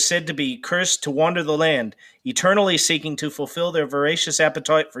 Wendigos are said to be cursed to wander the land, eternally seeking to fulfill their voracious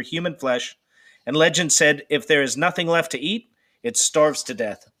appetite for human flesh, and legend said if there is nothing left to eat, it starves to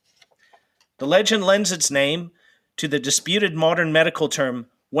death. The legend lends its name to the disputed modern medical term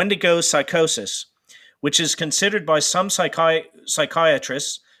Wendigo psychosis, which is considered by some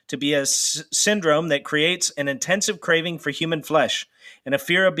psychiatrists to be a syndrome that creates an intensive craving for human flesh and a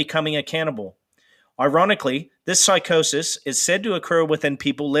fear of becoming a cannibal. Ironically, this psychosis is said to occur within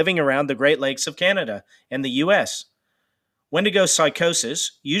people living around the Great Lakes of Canada and the U.S. Wendigo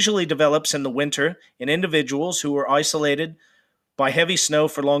psychosis usually develops in the winter in individuals who are isolated by heavy snow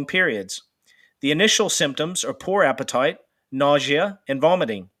for long periods. The initial symptoms are poor appetite, nausea, and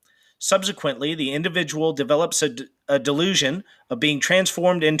vomiting. Subsequently, the individual develops a delusion of being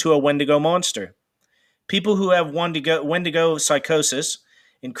transformed into a Wendigo monster. People who have Wendigo psychosis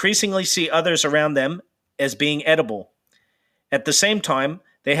increasingly see others around them as being edible. At the same time,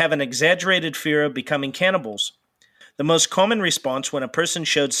 they have an exaggerated fear of becoming cannibals. The most common response when a person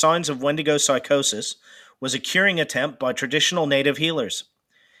showed signs of Wendigo psychosis was a curing attempt by traditional native healers.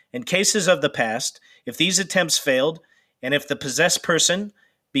 In cases of the past, if these attempts failed, and if the possessed person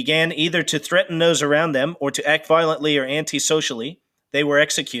began either to threaten those around them or to act violently or antisocially, they were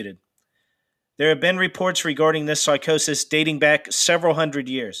executed. There have been reports regarding this psychosis dating back several hundred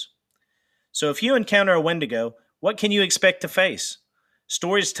years. So if you encounter a Wendigo, what can you expect to face?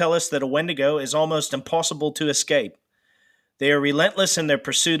 Stories tell us that a Wendigo is almost impossible to escape. They are relentless in their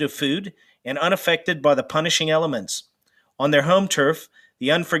pursuit of food and unaffected by the punishing elements. On their home turf, the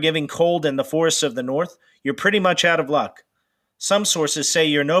unforgiving cold and the forests of the north, you're pretty much out of luck. Some sources say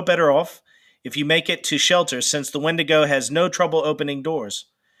you're no better off if you make it to shelter, since the Wendigo has no trouble opening doors.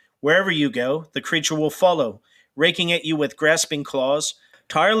 Wherever you go, the creature will follow, raking at you with grasping claws,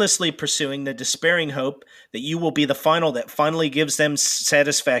 tirelessly pursuing the despairing hope that you will be the final that finally gives them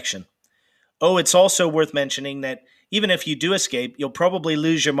satisfaction. Oh, it's also worth mentioning that even if you do escape, you'll probably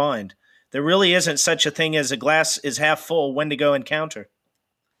lose your mind. There really isn't such a thing as a glass is half full Wendigo encounter.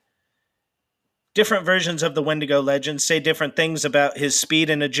 Different versions of the Wendigo legend say different things about his speed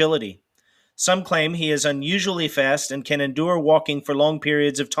and agility. Some claim he is unusually fast and can endure walking for long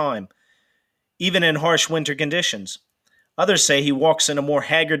periods of time, even in harsh winter conditions. Others say he walks in a more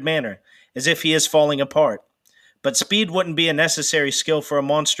haggard manner, as if he is falling apart. But speed wouldn't be a necessary skill for a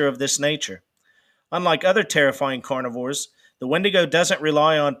monster of this nature. Unlike other terrifying carnivores, the Wendigo doesn't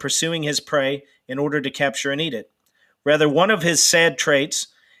rely on pursuing his prey in order to capture and eat it. Rather, one of his sad traits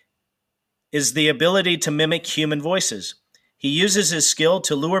is the ability to mimic human voices. He uses his skill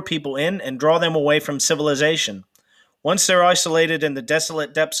to lure people in and draw them away from civilization. Once they're isolated in the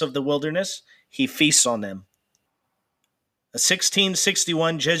desolate depths of the wilderness, he feasts on them. A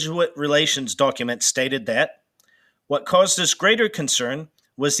 1661 Jesuit relations document stated that what caused us greater concern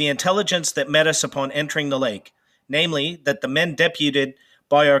was the intelligence that met us upon entering the lake, namely, that the men deputed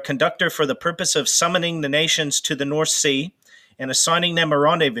by our conductor for the purpose of summoning the nations to the North Sea and assigning them a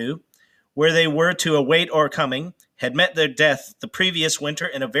rendezvous where they were to await our coming, had met their death the previous winter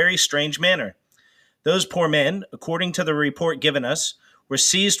in a very strange manner. Those poor men, according to the report given us, were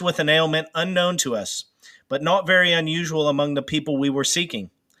seized with an ailment unknown to us, but not very unusual among the people we were seeking.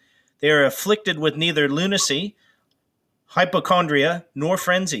 They are afflicted with neither lunacy, hypochondria, nor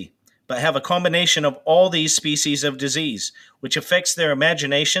frenzy, but have a combination of all these species of disease, which affects their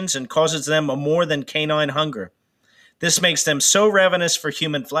imaginations and causes them a more than canine hunger. This makes them so ravenous for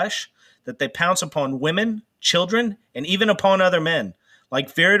human flesh that they pounce upon women, children, and even upon other men,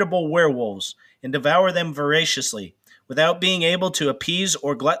 like veritable werewolves, and devour them voraciously, without being able to appease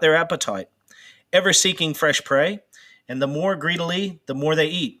or glut their appetite, ever seeking fresh prey, and the more greedily, the more they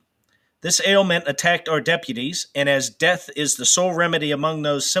eat. This ailment attacked our deputies, and as death is the sole remedy among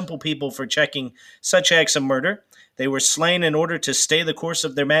those simple people for checking such acts of murder, they were slain in order to stay the course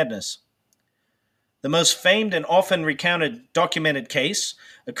of their madness. The most famed and often recounted documented case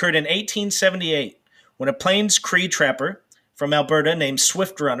occurred in 1878, when a Plains Cree trapper from Alberta named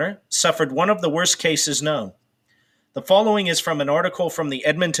Swift Runner suffered one of the worst cases known. The following is from an article from the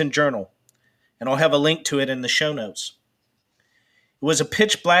Edmonton Journal, and I'll have a link to it in the show notes. It was a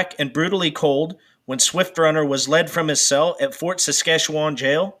pitch black and brutally cold when Swift Runner was led from his cell at Fort Saskatchewan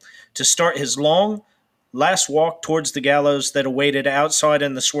Jail to start his long, last walk towards the gallows that awaited outside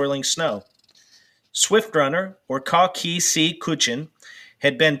in the swirling snow. Swift Runner, or Ka Ki Si Kuchin,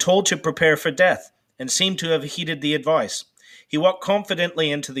 had been told to prepare for death and seemed to have heeded the advice. He walked confidently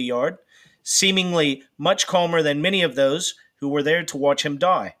into the yard, seemingly much calmer than many of those who were there to watch him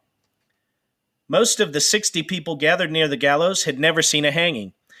die. Most of the 60 people gathered near the gallows had never seen a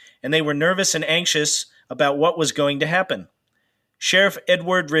hanging, and they were nervous and anxious about what was going to happen. Sheriff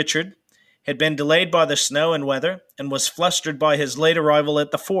Edward Richard had been delayed by the snow and weather and was flustered by his late arrival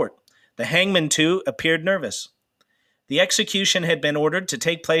at the fort. The hangman, too, appeared nervous. The execution had been ordered to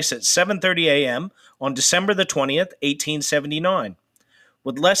take place at 7:30 a.m. on December the 20th, 1879.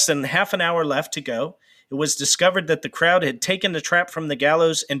 With less than half an hour left to go, it was discovered that the crowd had taken the trap from the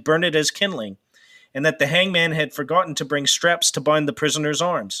gallows and burned it as kindling, and that the hangman had forgotten to bring straps to bind the prisoner's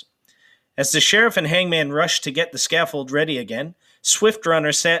arms. As the sheriff and hangman rushed to get the scaffold ready again, Swift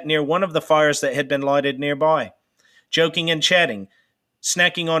Runner sat near one of the fires that had been lighted nearby, joking and chatting,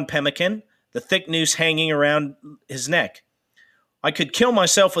 snacking on pemmican, the thick noose hanging around his neck. "I could kill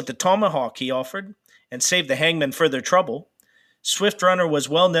myself with the tomahawk," he offered, "and save the hangman further trouble." Swift Runner was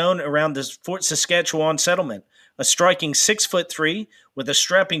well known around the Fort Saskatchewan settlement, a striking 6'3", with a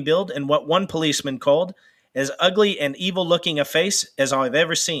strapping build and what one policeman called as ugly and evil-looking a face as I've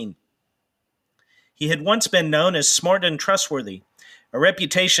ever seen. He had once been known as smart and trustworthy, a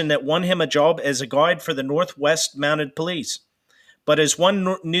reputation that won him a job as a guide for the Northwest Mounted Police. But as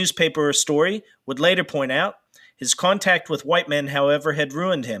one newspaper story would later point out, his contact with white men, however, had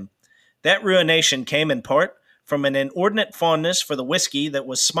ruined him. That ruination came in part from an inordinate fondness for the whiskey that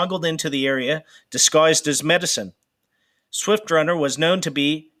was smuggled into the area disguised as medicine. Swift Runner was known to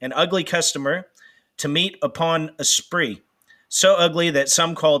be an ugly customer to meet upon a spree, so ugly that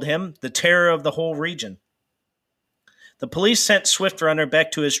some called him the terror of the whole region. The police sent Swift Runner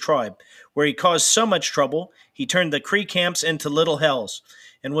back to his tribe, where he caused so much trouble he turned the Cree camps into little hells,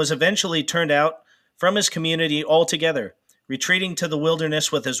 and was eventually turned out from his community altogether, retreating to the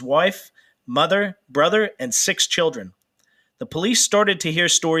wilderness with his wife, mother, brother, and 6 children. The police started to hear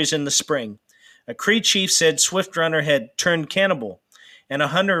stories in the spring. A Cree chief said Swift Runner had turned cannibal, and a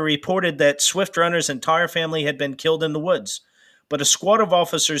hunter reported that Swift Runner's entire family had been killed in the woods. But a squad of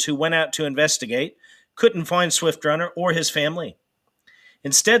officers who went out to investigate couldn't find Swift Runner or his family.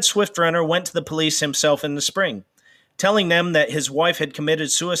 Instead, Swift Runner went to the police himself in the spring, telling them that his wife had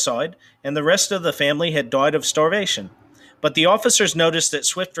committed suicide and the rest of the family had died of starvation. But the officers noticed that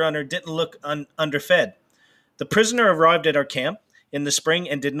Swift Runner didn't look underfed. The prisoner arrived at our camp in the spring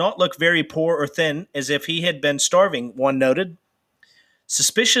and did not look very poor or thin, as if he had been starving, one noted.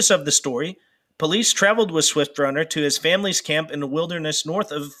 Suspicious of the story, police traveled with Swift Runner to his family's camp in the wilderness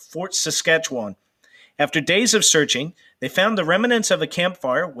north of Fort Saskatchewan. After days of searching, they found the remnants of a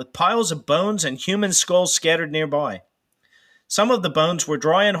campfire with piles of bones and human skulls scattered nearby. Some of the bones were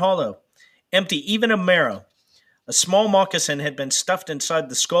dry and hollow, empty even of marrow. A small moccasin had been stuffed inside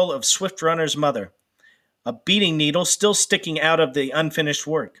the skull of Swift Runner's mother, a beating needle still sticking out of the unfinished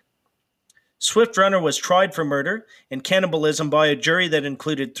work. Swift Runner was tried for murder and cannibalism by a jury that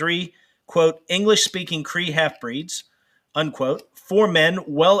included 3, quote, English-speaking Cree half-breeds, unquote, 4 men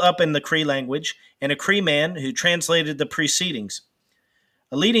well up in the Cree language, and a Cree man who translated the proceedings.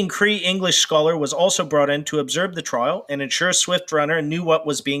 A leading Cree English scholar was also brought in to observe the trial and ensure Swift Runner knew what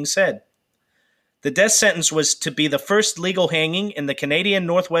was being said. The death sentence was to be the first legal hanging in the Canadian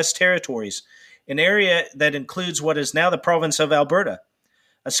Northwest Territories, an area that includes what is now the province of Alberta.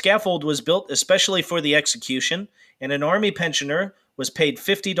 A scaffold was built especially for the execution, and an army pensioner was paid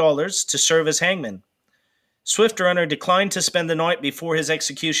 $50 to serve as hangman. Swift Runner declined to spend the night before his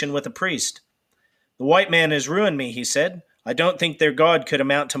execution with a priest. "The white man has ruined me," he said. "I don't think their God could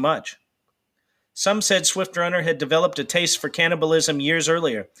amount to much." Some said Swift Runner had developed a taste for cannibalism years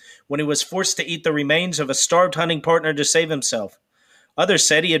earlier, when he was forced to eat the remains of a starved hunting partner to save himself. Others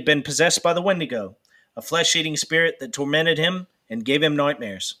said he had been possessed by the Wendigo, a flesh-eating spirit that tormented him and gave him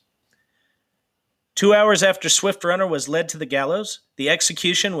nightmares. 2 hours after Swift Runner was led to the gallows, the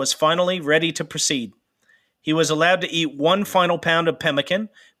execution was finally ready to proceed. He was allowed to eat 1 final pound of pemmican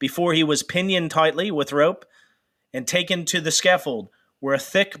before he was pinioned tightly with rope and taken to the scaffold, where a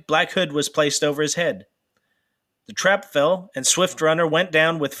thick black hood was placed over his head. The trap fell, and Swift Runner went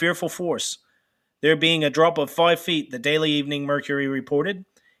down with fearful force. There being a drop of 5 feet, the Daily Evening Mercury reported,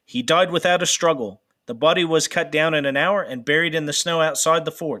 he died without a struggle. The body was cut down in an hour and buried in the snow outside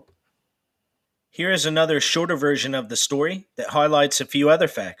the fort. Here is another shorter version of the story that highlights a few other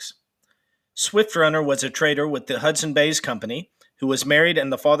facts. Swift Runner was a trader with the Hudson Bays Company, who was married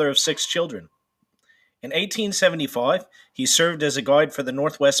and the father of 6 children. In 1875, he served as a guide for the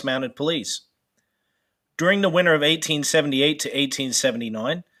Northwest Mounted Police. During the winter of 1878 to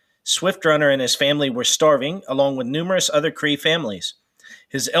 1879, Swift Runner and his family were starving, along with numerous other Cree families.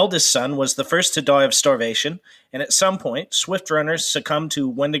 His eldest son was the first to die of starvation, and at some point, Swift Runner succumbed to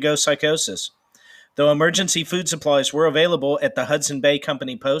Wendigo psychosis. Though emergency food supplies were available at the Hudson Bay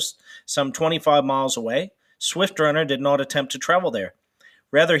Company post some 25 miles away, Swift Runner did not attempt to travel there.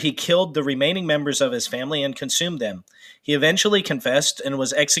 Rather, he killed the remaining members of his family and consumed them. He eventually confessed and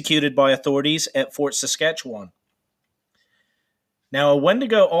was executed by authorities at Fort Saskatchewan. Now, a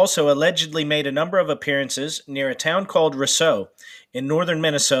Wendigo also allegedly made a number of appearances near a town called Rousseau in northern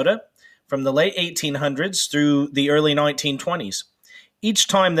Minnesota from the late 1800s through the early 1920s. Each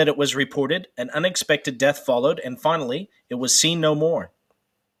time that it was reported, an unexpected death followed, and finally, it was seen no more.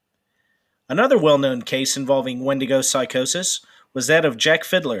 Another well-known case involving Wendigo psychosis was that of Jack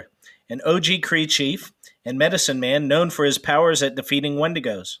Fiddler, an OG Cree chief and medicine man known for his powers at defeating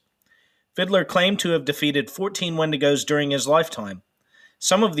Wendigos. Fiddler claimed to have defeated 14 Wendigos during his lifetime.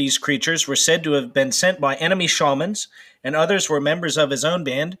 Some of these creatures were said to have been sent by enemy shamans, and others were members of his own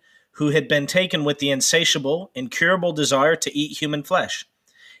band who had been taken with the insatiable, incurable desire to eat human flesh.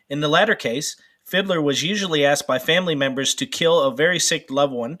 In the latter case, Fiddler was usually asked by family members to kill a very sick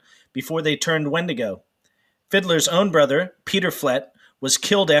loved one before they turned Wendigo. Fiddler's own brother, Peter Flett, was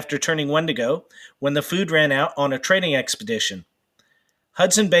killed after turning Wendigo when the food ran out on a trading expedition.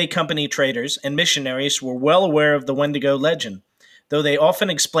 Hudson Bay Company traders and missionaries were well aware of the Wendigo legend, though they often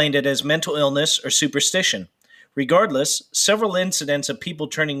explained it as mental illness or superstition. Regardless, several incidents of people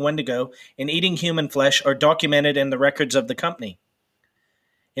turning Wendigo and eating human flesh are documented in the records of the company.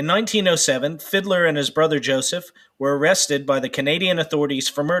 In 1907, Fiddler and his brother Joseph were arrested by the Canadian authorities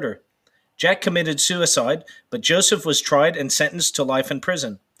for murder. Jack committed suicide, but Joseph was tried and sentenced to life in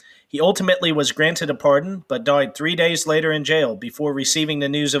prison. He ultimately was granted a pardon, but died 3 days later in jail before receiving the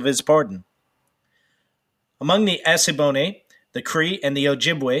news of his pardon. Among the Assiniboine, the Cree, and the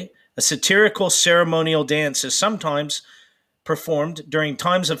Ojibwe, a satirical ceremonial dance is sometimes performed during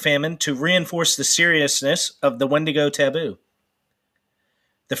times of famine to reinforce the seriousness of the Wendigo taboo.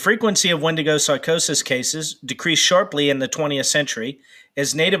 The frequency of Wendigo psychosis cases decreased sharply in the 20th century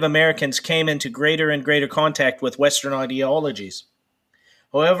as Native Americans came into greater and greater contact with Western ideologies.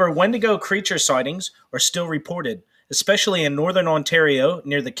 However, Wendigo creature sightings are still reported, especially in northern Ontario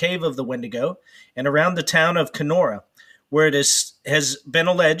near the Cave of the Wendigo and around the town of Kenora, where it has been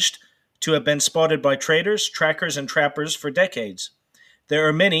alleged to have been spotted by traders, trackers, and trappers for decades. There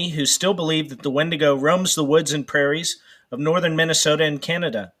are many who still believe that the Wendigo roams the woods and prairies of northern Minnesota and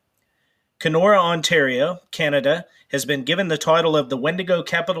Canada. Kenora, Ontario, Canada, has been given the title of the Wendigo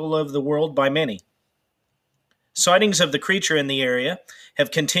capital of the world by many. Sightings of the creature in the area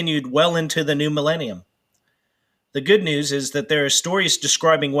have continued well into the new millennium. The good news is that there are stories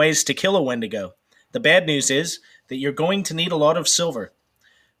describing ways to kill a Wendigo. The bad news is that you're going to need a lot of silver.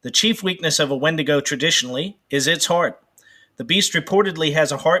 The chief weakness of a Wendigo traditionally is its heart. The beast reportedly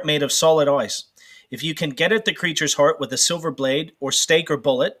has a heart made of solid ice. If you can get at the creature's heart with a silver blade or stake or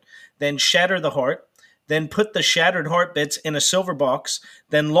bullet, then shatter the heart, then put the shattered heart bits in a silver box,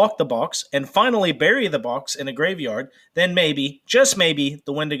 then lock the box, and finally bury the box in a graveyard, then maybe, just maybe,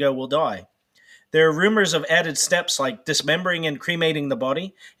 the Wendigo will die. There are rumors of added steps like dismembering and cremating the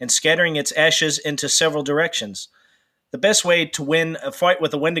body and scattering its ashes into several directions. The best way to win a fight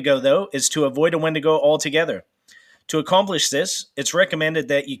with a Wendigo, though, is to avoid a Wendigo altogether. To accomplish this, it's recommended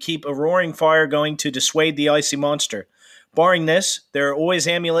that you keep a roaring fire going to dissuade the icy monster. Barring this, there are always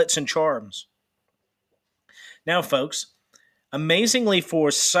amulets and charms. Now, folks, amazingly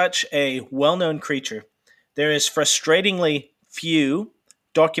for such a well-known creature, there is frustratingly few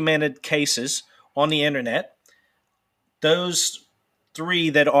documented cases on the internet. Those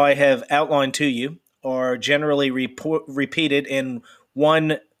 3 that I have outlined to you are generally repeated in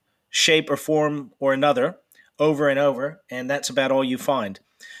one shape or form or another over and over, and that's about all you find.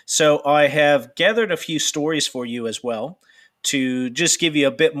 So I have gathered a few stories for you as well to just give you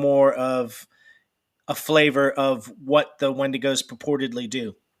a bit more of a flavor of what the Wendigos purportedly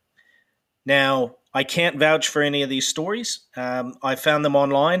do. Now, I can't vouch for any of these stories. I found them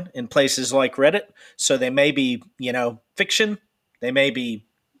online in places like Reddit, so they may be, fiction. They may be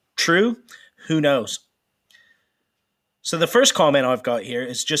true. Who knows? So the first comment I've got here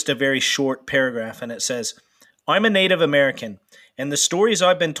is just a very short paragraph, and it says, I'm a Native American, and the stories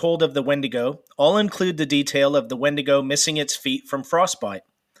I've been told of the Wendigo all include the detail of the Wendigo missing its feet from frostbite.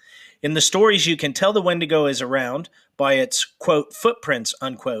 In the stories, you can tell the Wendigo is around by its, quote, footprints,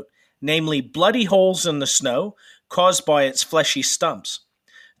 unquote, namely bloody holes in the snow caused by its fleshy stumps.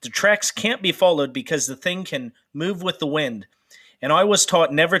 The tracks can't be followed because the thing can move with the wind, and I was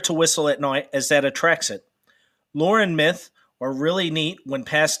taught never to whistle at night as that attracts it. Lore and myth are really neat when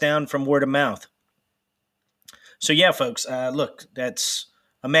passed down from word of mouth. So yeah, folks, look,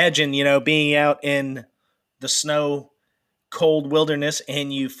 imagine, being out in the snow cold wilderness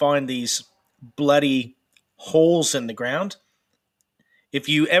and you find these bloody holes in the ground. If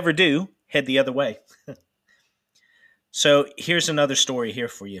you ever do, head the other way. So here's another story here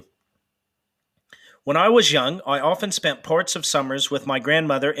for you. When I was young, I often spent parts of summers with my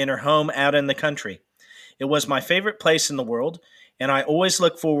grandmother in her home out in the country. It was my favorite place in the world, and I always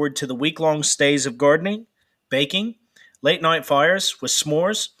looked forward to the week-long stays of gardening, baking, late-night fires with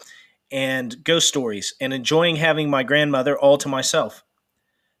s'mores, and ghost stories, and enjoying having my grandmother all to myself.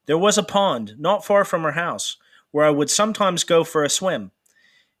 There was a pond not far from her house where I would sometimes go for a swim.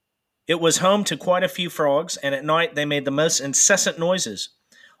 It was home to quite a few frogs, and at night they made the most incessant noises.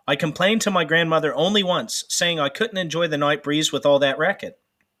 I complained to my grandmother only once, saying I couldn't enjoy the night breeze with all that racket.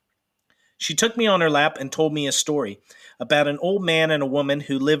 She took me on her lap and told me a story about an old man and a woman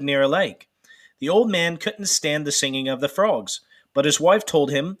who lived near a lake. The old man couldn't stand the singing of the frogs, but his wife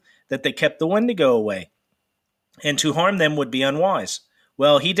told him that they kept the Wendigo away, and to harm them would be unwise.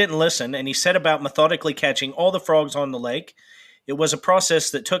 Well, he didn't listen, and he set about methodically catching all the frogs on the lake. It was a process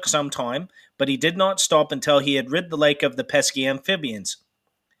that took some time, but he did not stop until he had rid the lake of the pesky amphibians.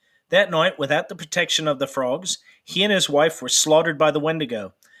 That night, without the protection of the frogs, he and his wife were slaughtered by the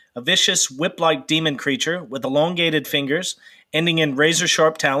Wendigo, a vicious, whip-like demon creature with elongated fingers, ending in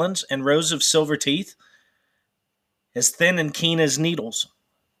razor-sharp talons and rows of silver teeth, as thin and keen as needles.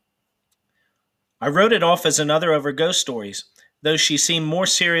 I wrote it off as another of her ghost stories, though she seemed more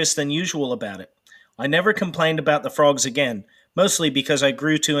serious than usual about it. I never complained about the frogs again, mostly because I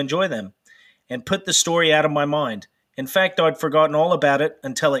grew to enjoy them, and put the story out of my mind. In fact, I'd forgotten all about it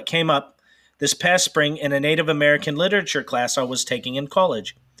until it came up this past spring in a Native American literature class I was taking in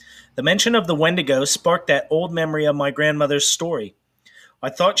college. The mention of the Wendigo sparked that old memory of my grandmother's story. I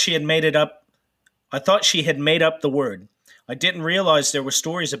thought she had made up the word. I didn't realize there were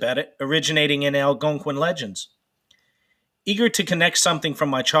stories about it originating in Algonquin legends. Eager to connect something from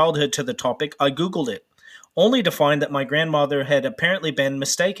my childhood to the topic, I Googled it, only to find that my grandmother had apparently been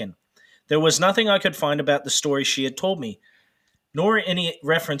mistaken. There was nothing I could find about the story she had told me, nor any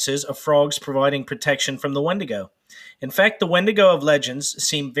references of frogs providing protection from the Wendigo. In fact, the Wendigo of legends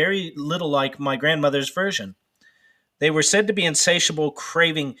seemed very little like my grandmother's version. They were said to be insatiable,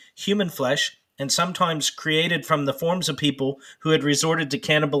 craving human flesh, and sometimes created from the forms of people who had resorted to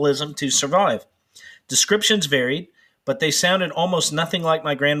cannibalism to survive. Descriptions varied, but they sounded almost nothing like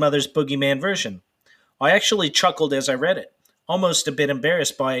my grandmother's boogeyman version. I actually chuckled as I read it, almost a bit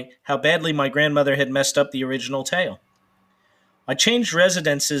embarrassed by how badly my grandmother had messed up the original tale. I changed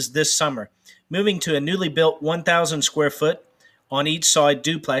residences this summer, moving to a newly built 1,000 square foot on each side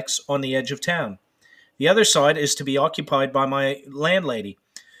duplex on the edge of town. The other side is to be occupied by my landlady,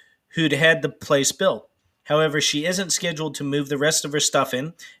 who'd had the place built. However, she isn't scheduled to move the rest of her stuff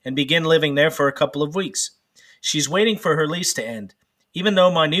in and begin living there for a couple of weeks. She's waiting for her lease to end. Even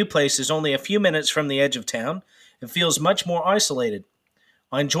though my new place is only a few minutes from the edge of town, it feels much more isolated.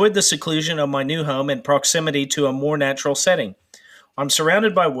 I enjoyed the seclusion of my new home and proximity to a more natural setting. I'm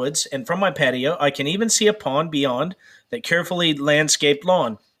surrounded by woods, and from my patio, I can even see a pond beyond that carefully landscaped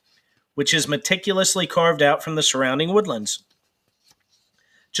lawn, which is meticulously carved out from the surrounding woodlands.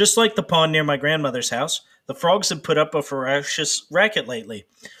 Just like the pond near my grandmother's house, the frogs have put up a ferocious racket lately.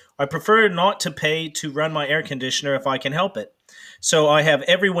 I prefer not to pay to run my air conditioner if I can help it, so I have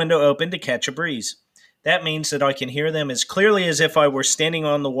every window open to catch a breeze. That means that I can hear them as clearly as if I were standing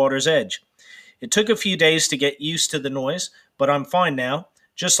on the water's edge. It took a few days to get used to the noise, but I'm fine now,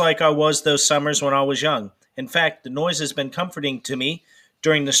 just like I was those summers when I was young. In fact, the noise has been comforting to me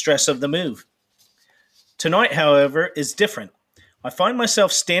during the stress of the move. Tonight, however, is different. I find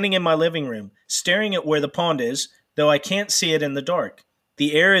myself standing in my living room, staring at where the pond is, though I can't see it in the dark.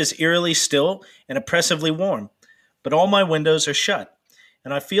 The air is eerily still and oppressively warm, but all my windows are shut,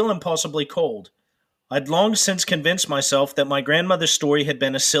 and I feel impossibly cold. I'd long since convinced myself that my grandmother's story had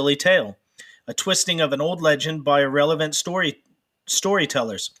been a silly tale, a twisting of an old legend by irrelevant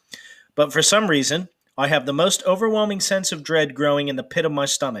storytellers. But for some reason, I have the most overwhelming sense of dread growing in the pit of my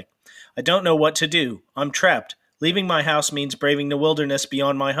stomach. I don't know what to do. I'm trapped. Leaving my house means braving the wilderness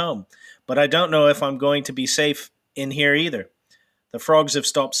beyond my home, but I don't know if I'm going to be safe in here either. The frogs have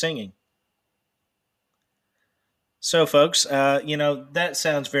stopped singing. So, folks, that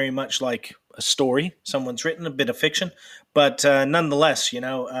sounds very much like a story someone's written, a bit of fiction, but nonetheless,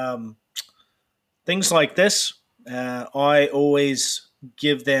 things like this, I always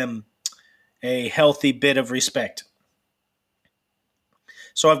give them a healthy bit of respect.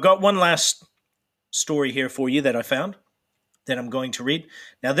 So I've got one last story here for you that I found that I'm going to read.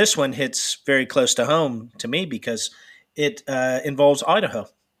 Now, this one hits very close to home to me because it involves Idaho.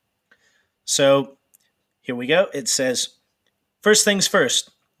 So here we go. It says, first things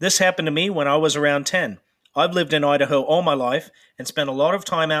first, this happened to me when I was around 10. I've lived in Idaho all my life and spent a lot of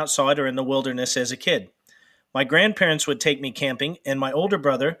time outside or in the wilderness as a kid. My grandparents would take me camping, and my older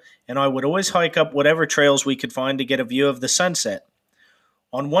brother and I would always hike up whatever trails we could find to get a view of the sunset.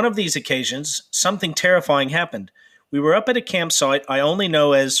 On one of these occasions, something terrifying happened. We were up at a campsite I only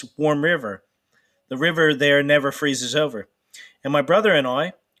know as Warm River. The river there never freezes over. And my brother and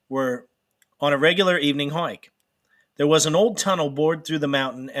I were on a regular evening hike. There was an old tunnel bored through the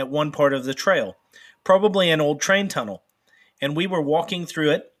mountain at one part of the trail, probably an old train tunnel, and we were walking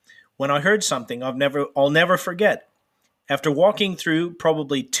through it when I heard something I'll never forget. After walking through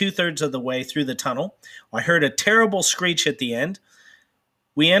probably 2/3 of the way through the tunnel, I heard a terrible screech at the end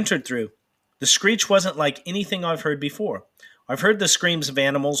we entered through. The screech wasn't like anything I've heard before. I've heard the screams of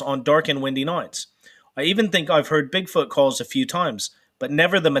animals on dark and windy nights. I even think I've heard Bigfoot calls a few times, but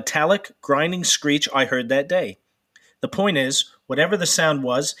never the metallic, grinding screech I heard that day. The point is, whatever the sound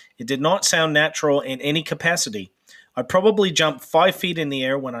was, it did not sound natural in any capacity. I probably jumped 5 feet in the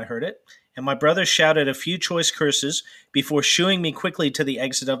air when I heard it, and my brother shouted a few choice curses before shooing me quickly to the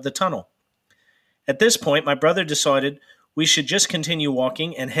exit of the tunnel. At this point, my brother decided we should just continue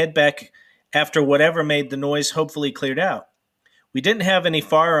walking and head back after whatever made the noise hopefully cleared out. We didn't have any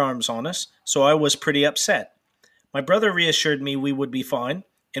firearms on us, so I was pretty upset. My brother reassured me we would be fine,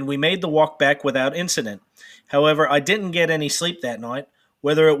 and we made the walk back without incident. However, I didn't get any sleep that night,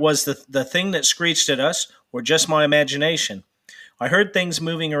 whether it was the thing that screeched at us or just my imagination. I heard things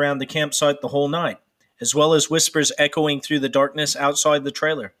moving around the campsite the whole night, as well as whispers echoing through the darkness outside the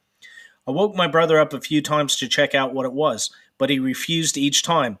trailer. I woke my brother up a few times to check out what it was, but he refused each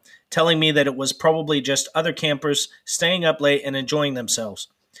time, telling me that it was probably just other campers staying up late and enjoying themselves.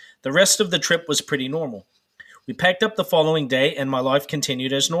 The rest of the trip was pretty normal. We packed up the following day and my life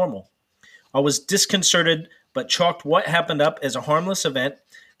continued as normal. I was disconcerted but chalked what happened up as a harmless event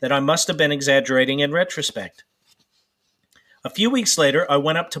that I must have been exaggerating in retrospect. A few weeks later, I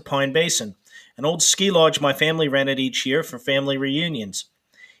went up to Pine Basin, an old ski lodge my family rented each year for family reunions.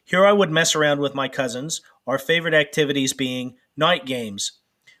 Here I would mess around with my cousins, our favorite activities being night games.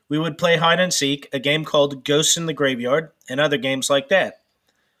 We would play hide and seek, a game called Ghosts in the Graveyard, and other games like that.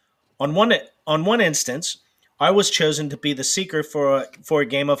 On one instance, I was chosen to be the seeker for a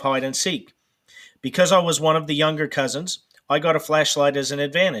game of hide and seek. Because I was one of the younger cousins, I got a flashlight as an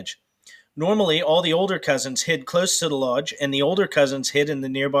advantage. Normally, all the older cousins hid close to the lodge, and the older cousins hid in the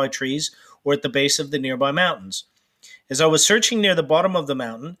nearby trees or at the base of the nearby mountains. As I was searching near the bottom of the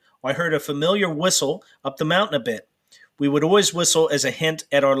mountain, I heard a familiar whistle up the mountain a bit. We would always whistle as a hint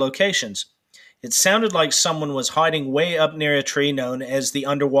at our locations. It sounded like someone was hiding way up near a tree known as the the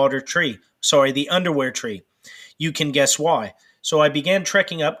underwear tree. You can guess why. So I began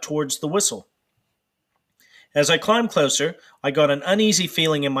trekking up towards the whistle. As I climbed closer, I got an uneasy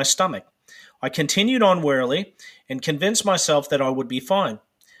feeling in my stomach. I continued on warily and convinced myself that I would be fine.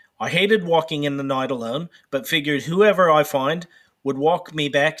 I hated walking in the night alone, but figured whoever I find would walk me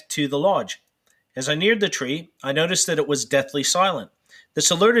back to the lodge. As I neared the tree, I noticed that it was deathly silent. This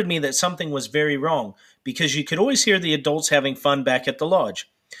alerted me that something was very wrong, because you could always hear the adults having fun back at the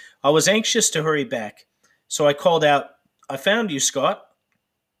lodge. I was anxious to hurry back, so I called out, "I found you, Scott."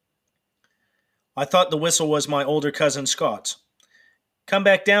 I thought the whistle was my older cousin Scott's. "Come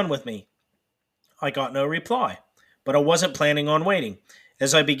back down with me." I got no reply, but I wasn't planning on waiting.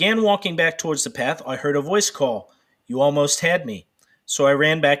 As I began walking back towards the path, I heard a voice call, "You almost had me." So I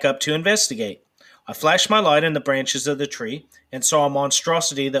ran back up to investigate. I flashed my light in the branches of the tree and saw a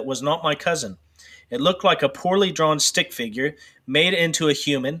monstrosity that was not my cousin. It looked like a poorly drawn stick figure made into a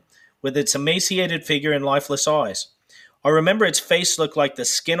human with its emaciated figure and lifeless eyes. I remember its face looked like the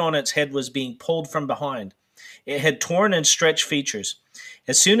skin on its head was being pulled from behind. It had torn and stretched features.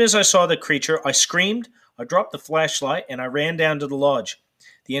 As soon as I saw the creature, I screamed, I dropped the flashlight, and I ran down to the lodge.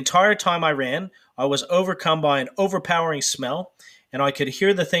 The entire time I ran, I was overcome by an overpowering smell, and I could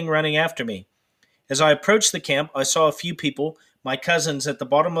hear the thing running after me. As I approached the camp, I saw a few people, my cousins, at the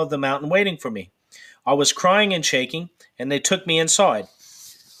bottom of the mountain waiting for me. I was crying and shaking, and they took me inside.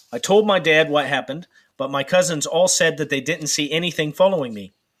 I told my dad what happened, but my cousins all said that they didn't see anything following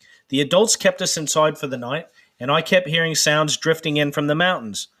me. The adults kept us inside for the night, and I kept hearing sounds drifting in from the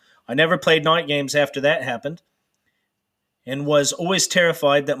mountains. I never played night games after that happened, and was always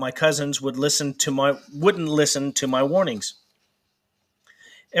terrified that my cousins wouldn't listen to my warnings.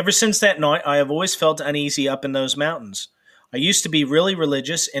 Ever since that night, I have always felt uneasy up in those mountains. I used to be really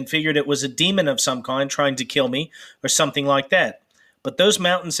religious and figured it was a demon of some kind trying to kill me or something like that. But those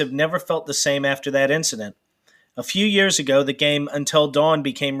mountains have never felt the same after that incident. A few years ago, the game Until Dawn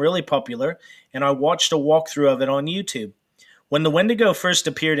became really popular, and I watched a walkthrough of it on YouTube. When the Wendigo first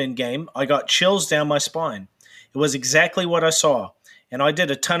appeared in-game, I got chills down my spine. It was exactly what I saw, and I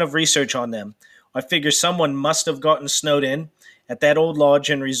did a ton of research on them. I figure someone must have gotten snowed in at that old lodge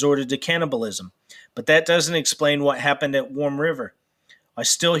and resorted to cannibalism. But that doesn't explain what happened at Warm River. I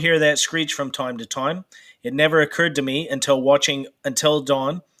still hear that screech from time to time. It never occurred to me until watching Until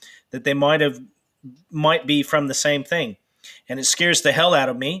Dawn that they might be from the same thing, and it scares the hell out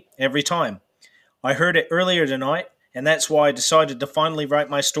of me every time. I heard it earlier tonight, and that's why I decided to finally write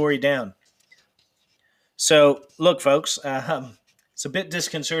my story down. So, look, folks, it's a bit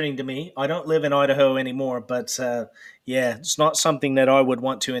disconcerting to me. I don't live in Idaho anymore, but yeah, it's not something that I would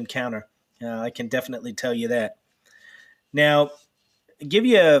want to encounter. I can definitely tell you that. Now, give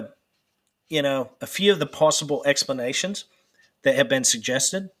you a few of the possible explanations that have been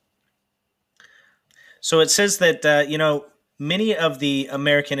suggested. So it says that, many of the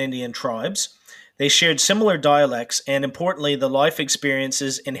American Indian tribes, They shared similar dialects and, importantly, the life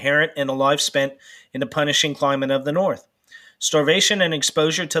experiences inherent in a life spent in the punishing climate of the North. Starvation and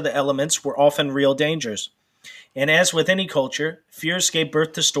exposure to the elements were often real dangers. And as with any culture, fears gave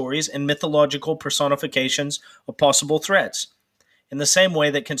birth to stories and mythological personifications of possible threats. In the same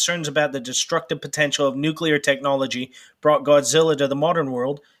way that concerns about the destructive potential of nuclear technology brought Godzilla to the modern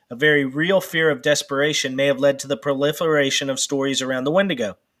world, a very real fear of desperation may have led to the proliferation of stories around the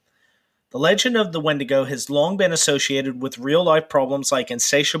Wendigo. The legend of the Wendigo has long been associated with real life problems like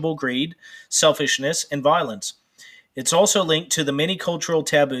insatiable greed, selfishness, and violence. It's also linked to the many cultural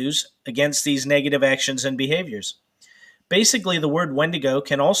taboos against these negative actions and behaviors. Basically, the word Wendigo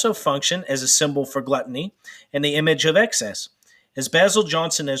can also function as a symbol for gluttony and the image of excess. As Basil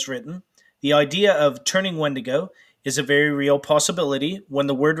Johnson has written, the idea of turning Wendigo is a very real possibility when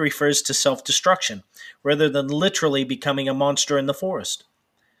the word refers to self-destruction, rather than literally becoming a monster in the forest.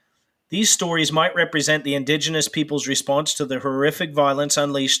 These stories might represent the indigenous people's response to the horrific violence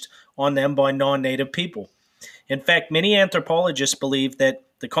unleashed on them by non-native people. In fact, many anthropologists believe that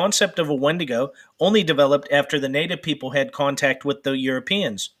the concept of a Wendigo only developed after the native people had contact with the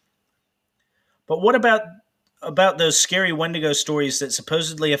Europeans. But what about those scary Wendigo stories that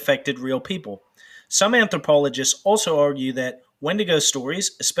supposedly affected real people? Some anthropologists also argue that Wendigo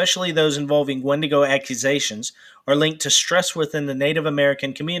stories, especially those involving Wendigo accusations, are linked to stress within the Native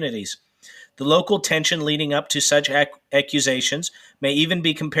American communities. The local tension leading up to such accusations may even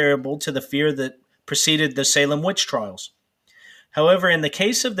be comparable to the fear that preceded the Salem witch trials. However, in the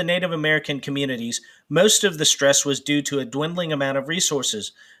case of the Native American communities, most of the stress was due to a dwindling amount of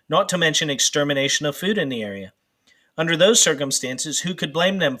resources, not to mention extermination of food in the area. Under those circumstances, who could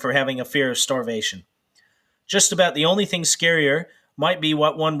blame them for having a fear of starvation? Just about the only thing scarier might be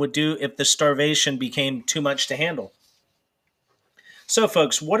what one would do if the starvation became too much to handle. So,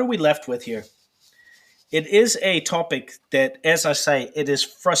 folks, what are we left with here? It is a topic that, as I say, it is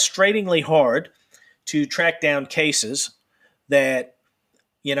frustratingly hard to track down cases that,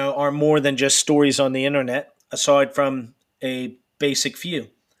 are more than just stories on the internet, aside from a basic few.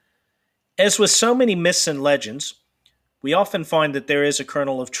 As with so many myths and legends, we often find that there is a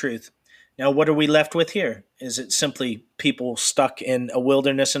kernel of truth. Now, what are we left with here? Is it simply people stuck in a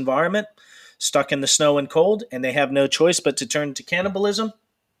wilderness environment, stuck in the snow and cold, and they have no choice but to turn to cannibalism?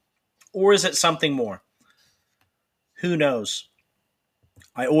 Or is it something more? Who knows?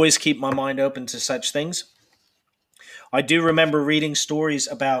 I always keep my mind open to such things. I do remember reading stories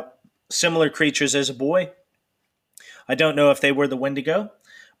about similar creatures as a boy. I don't know if they were the Wendigo,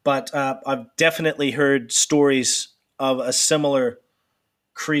 but I've definitely heard stories of a similar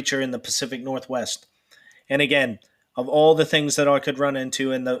creature in the Pacific Northwest. And again, of all the things that I could run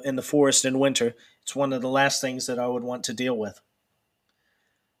into in the forest in winter, it's one of the last things that I would want to deal with.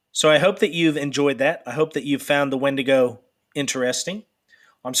 So I hope that you've enjoyed that. I hope that you've found the Wendigo interesting.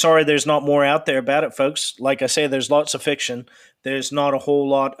 I'm sorry there's not more out there about it, folks. Like I say, there's lots of fiction. There's not a whole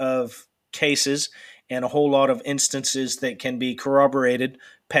lot of cases and a whole lot of instances that can be corroborated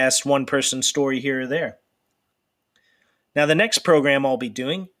past one person's story here or there. Now, the next program I'll be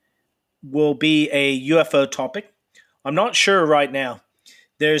doing will be a UFO topic. I'm not sure right now.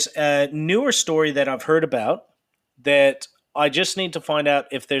 There's a newer story that I've heard about that I just need to find out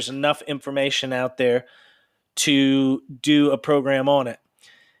if there's enough information out there to do a program on it.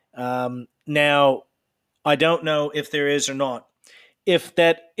 Now, I don't know if there is or not. If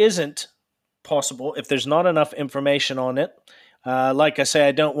that isn't possible, if there's not enough information on it, like I say,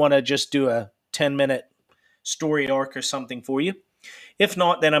 I don't want to just do a 10-minute story arc or something for you. If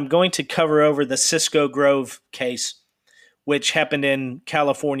not, then I'm going to cover over the Cisco Grove case, which happened in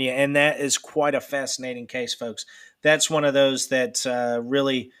California, and that is quite a fascinating case, folks. That's one of those that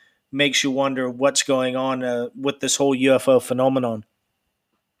really makes you wonder what's going on with this whole UFO phenomenon.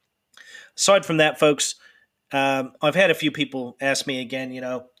 Aside from that, folks, I've had a few people ask me again,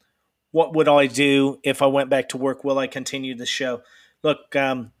 what would I do if I went back to work? Will I continue the show? Look,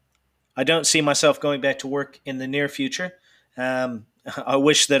 I don't see myself going back to work in the near future. I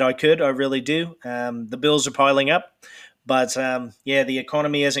wish that I could. I really do. The bills are piling up. But, the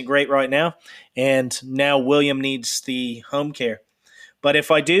economy isn't great right now. And now William needs the home care. But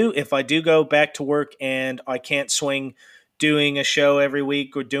if I do go back to work and I can't swing doing a show every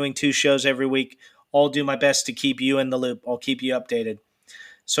week or doing 2 shows every week, I'll do my best to keep you in the loop. I'll keep you updated.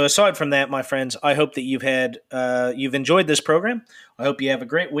 So aside from that, my friends, I hope that you've enjoyed this program. I hope you have a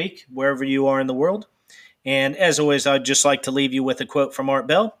great week wherever you are in the world. And as always, I'd just like to leave you with a quote from Art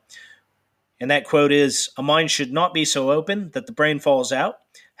Bell. And that quote is, "A mind should not be so open that the brain falls out.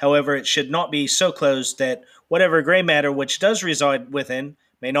 However, it should not be so closed that whatever gray matter which does reside within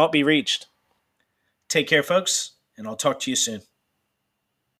may not be reached." Take care, folks, and I'll talk to you soon.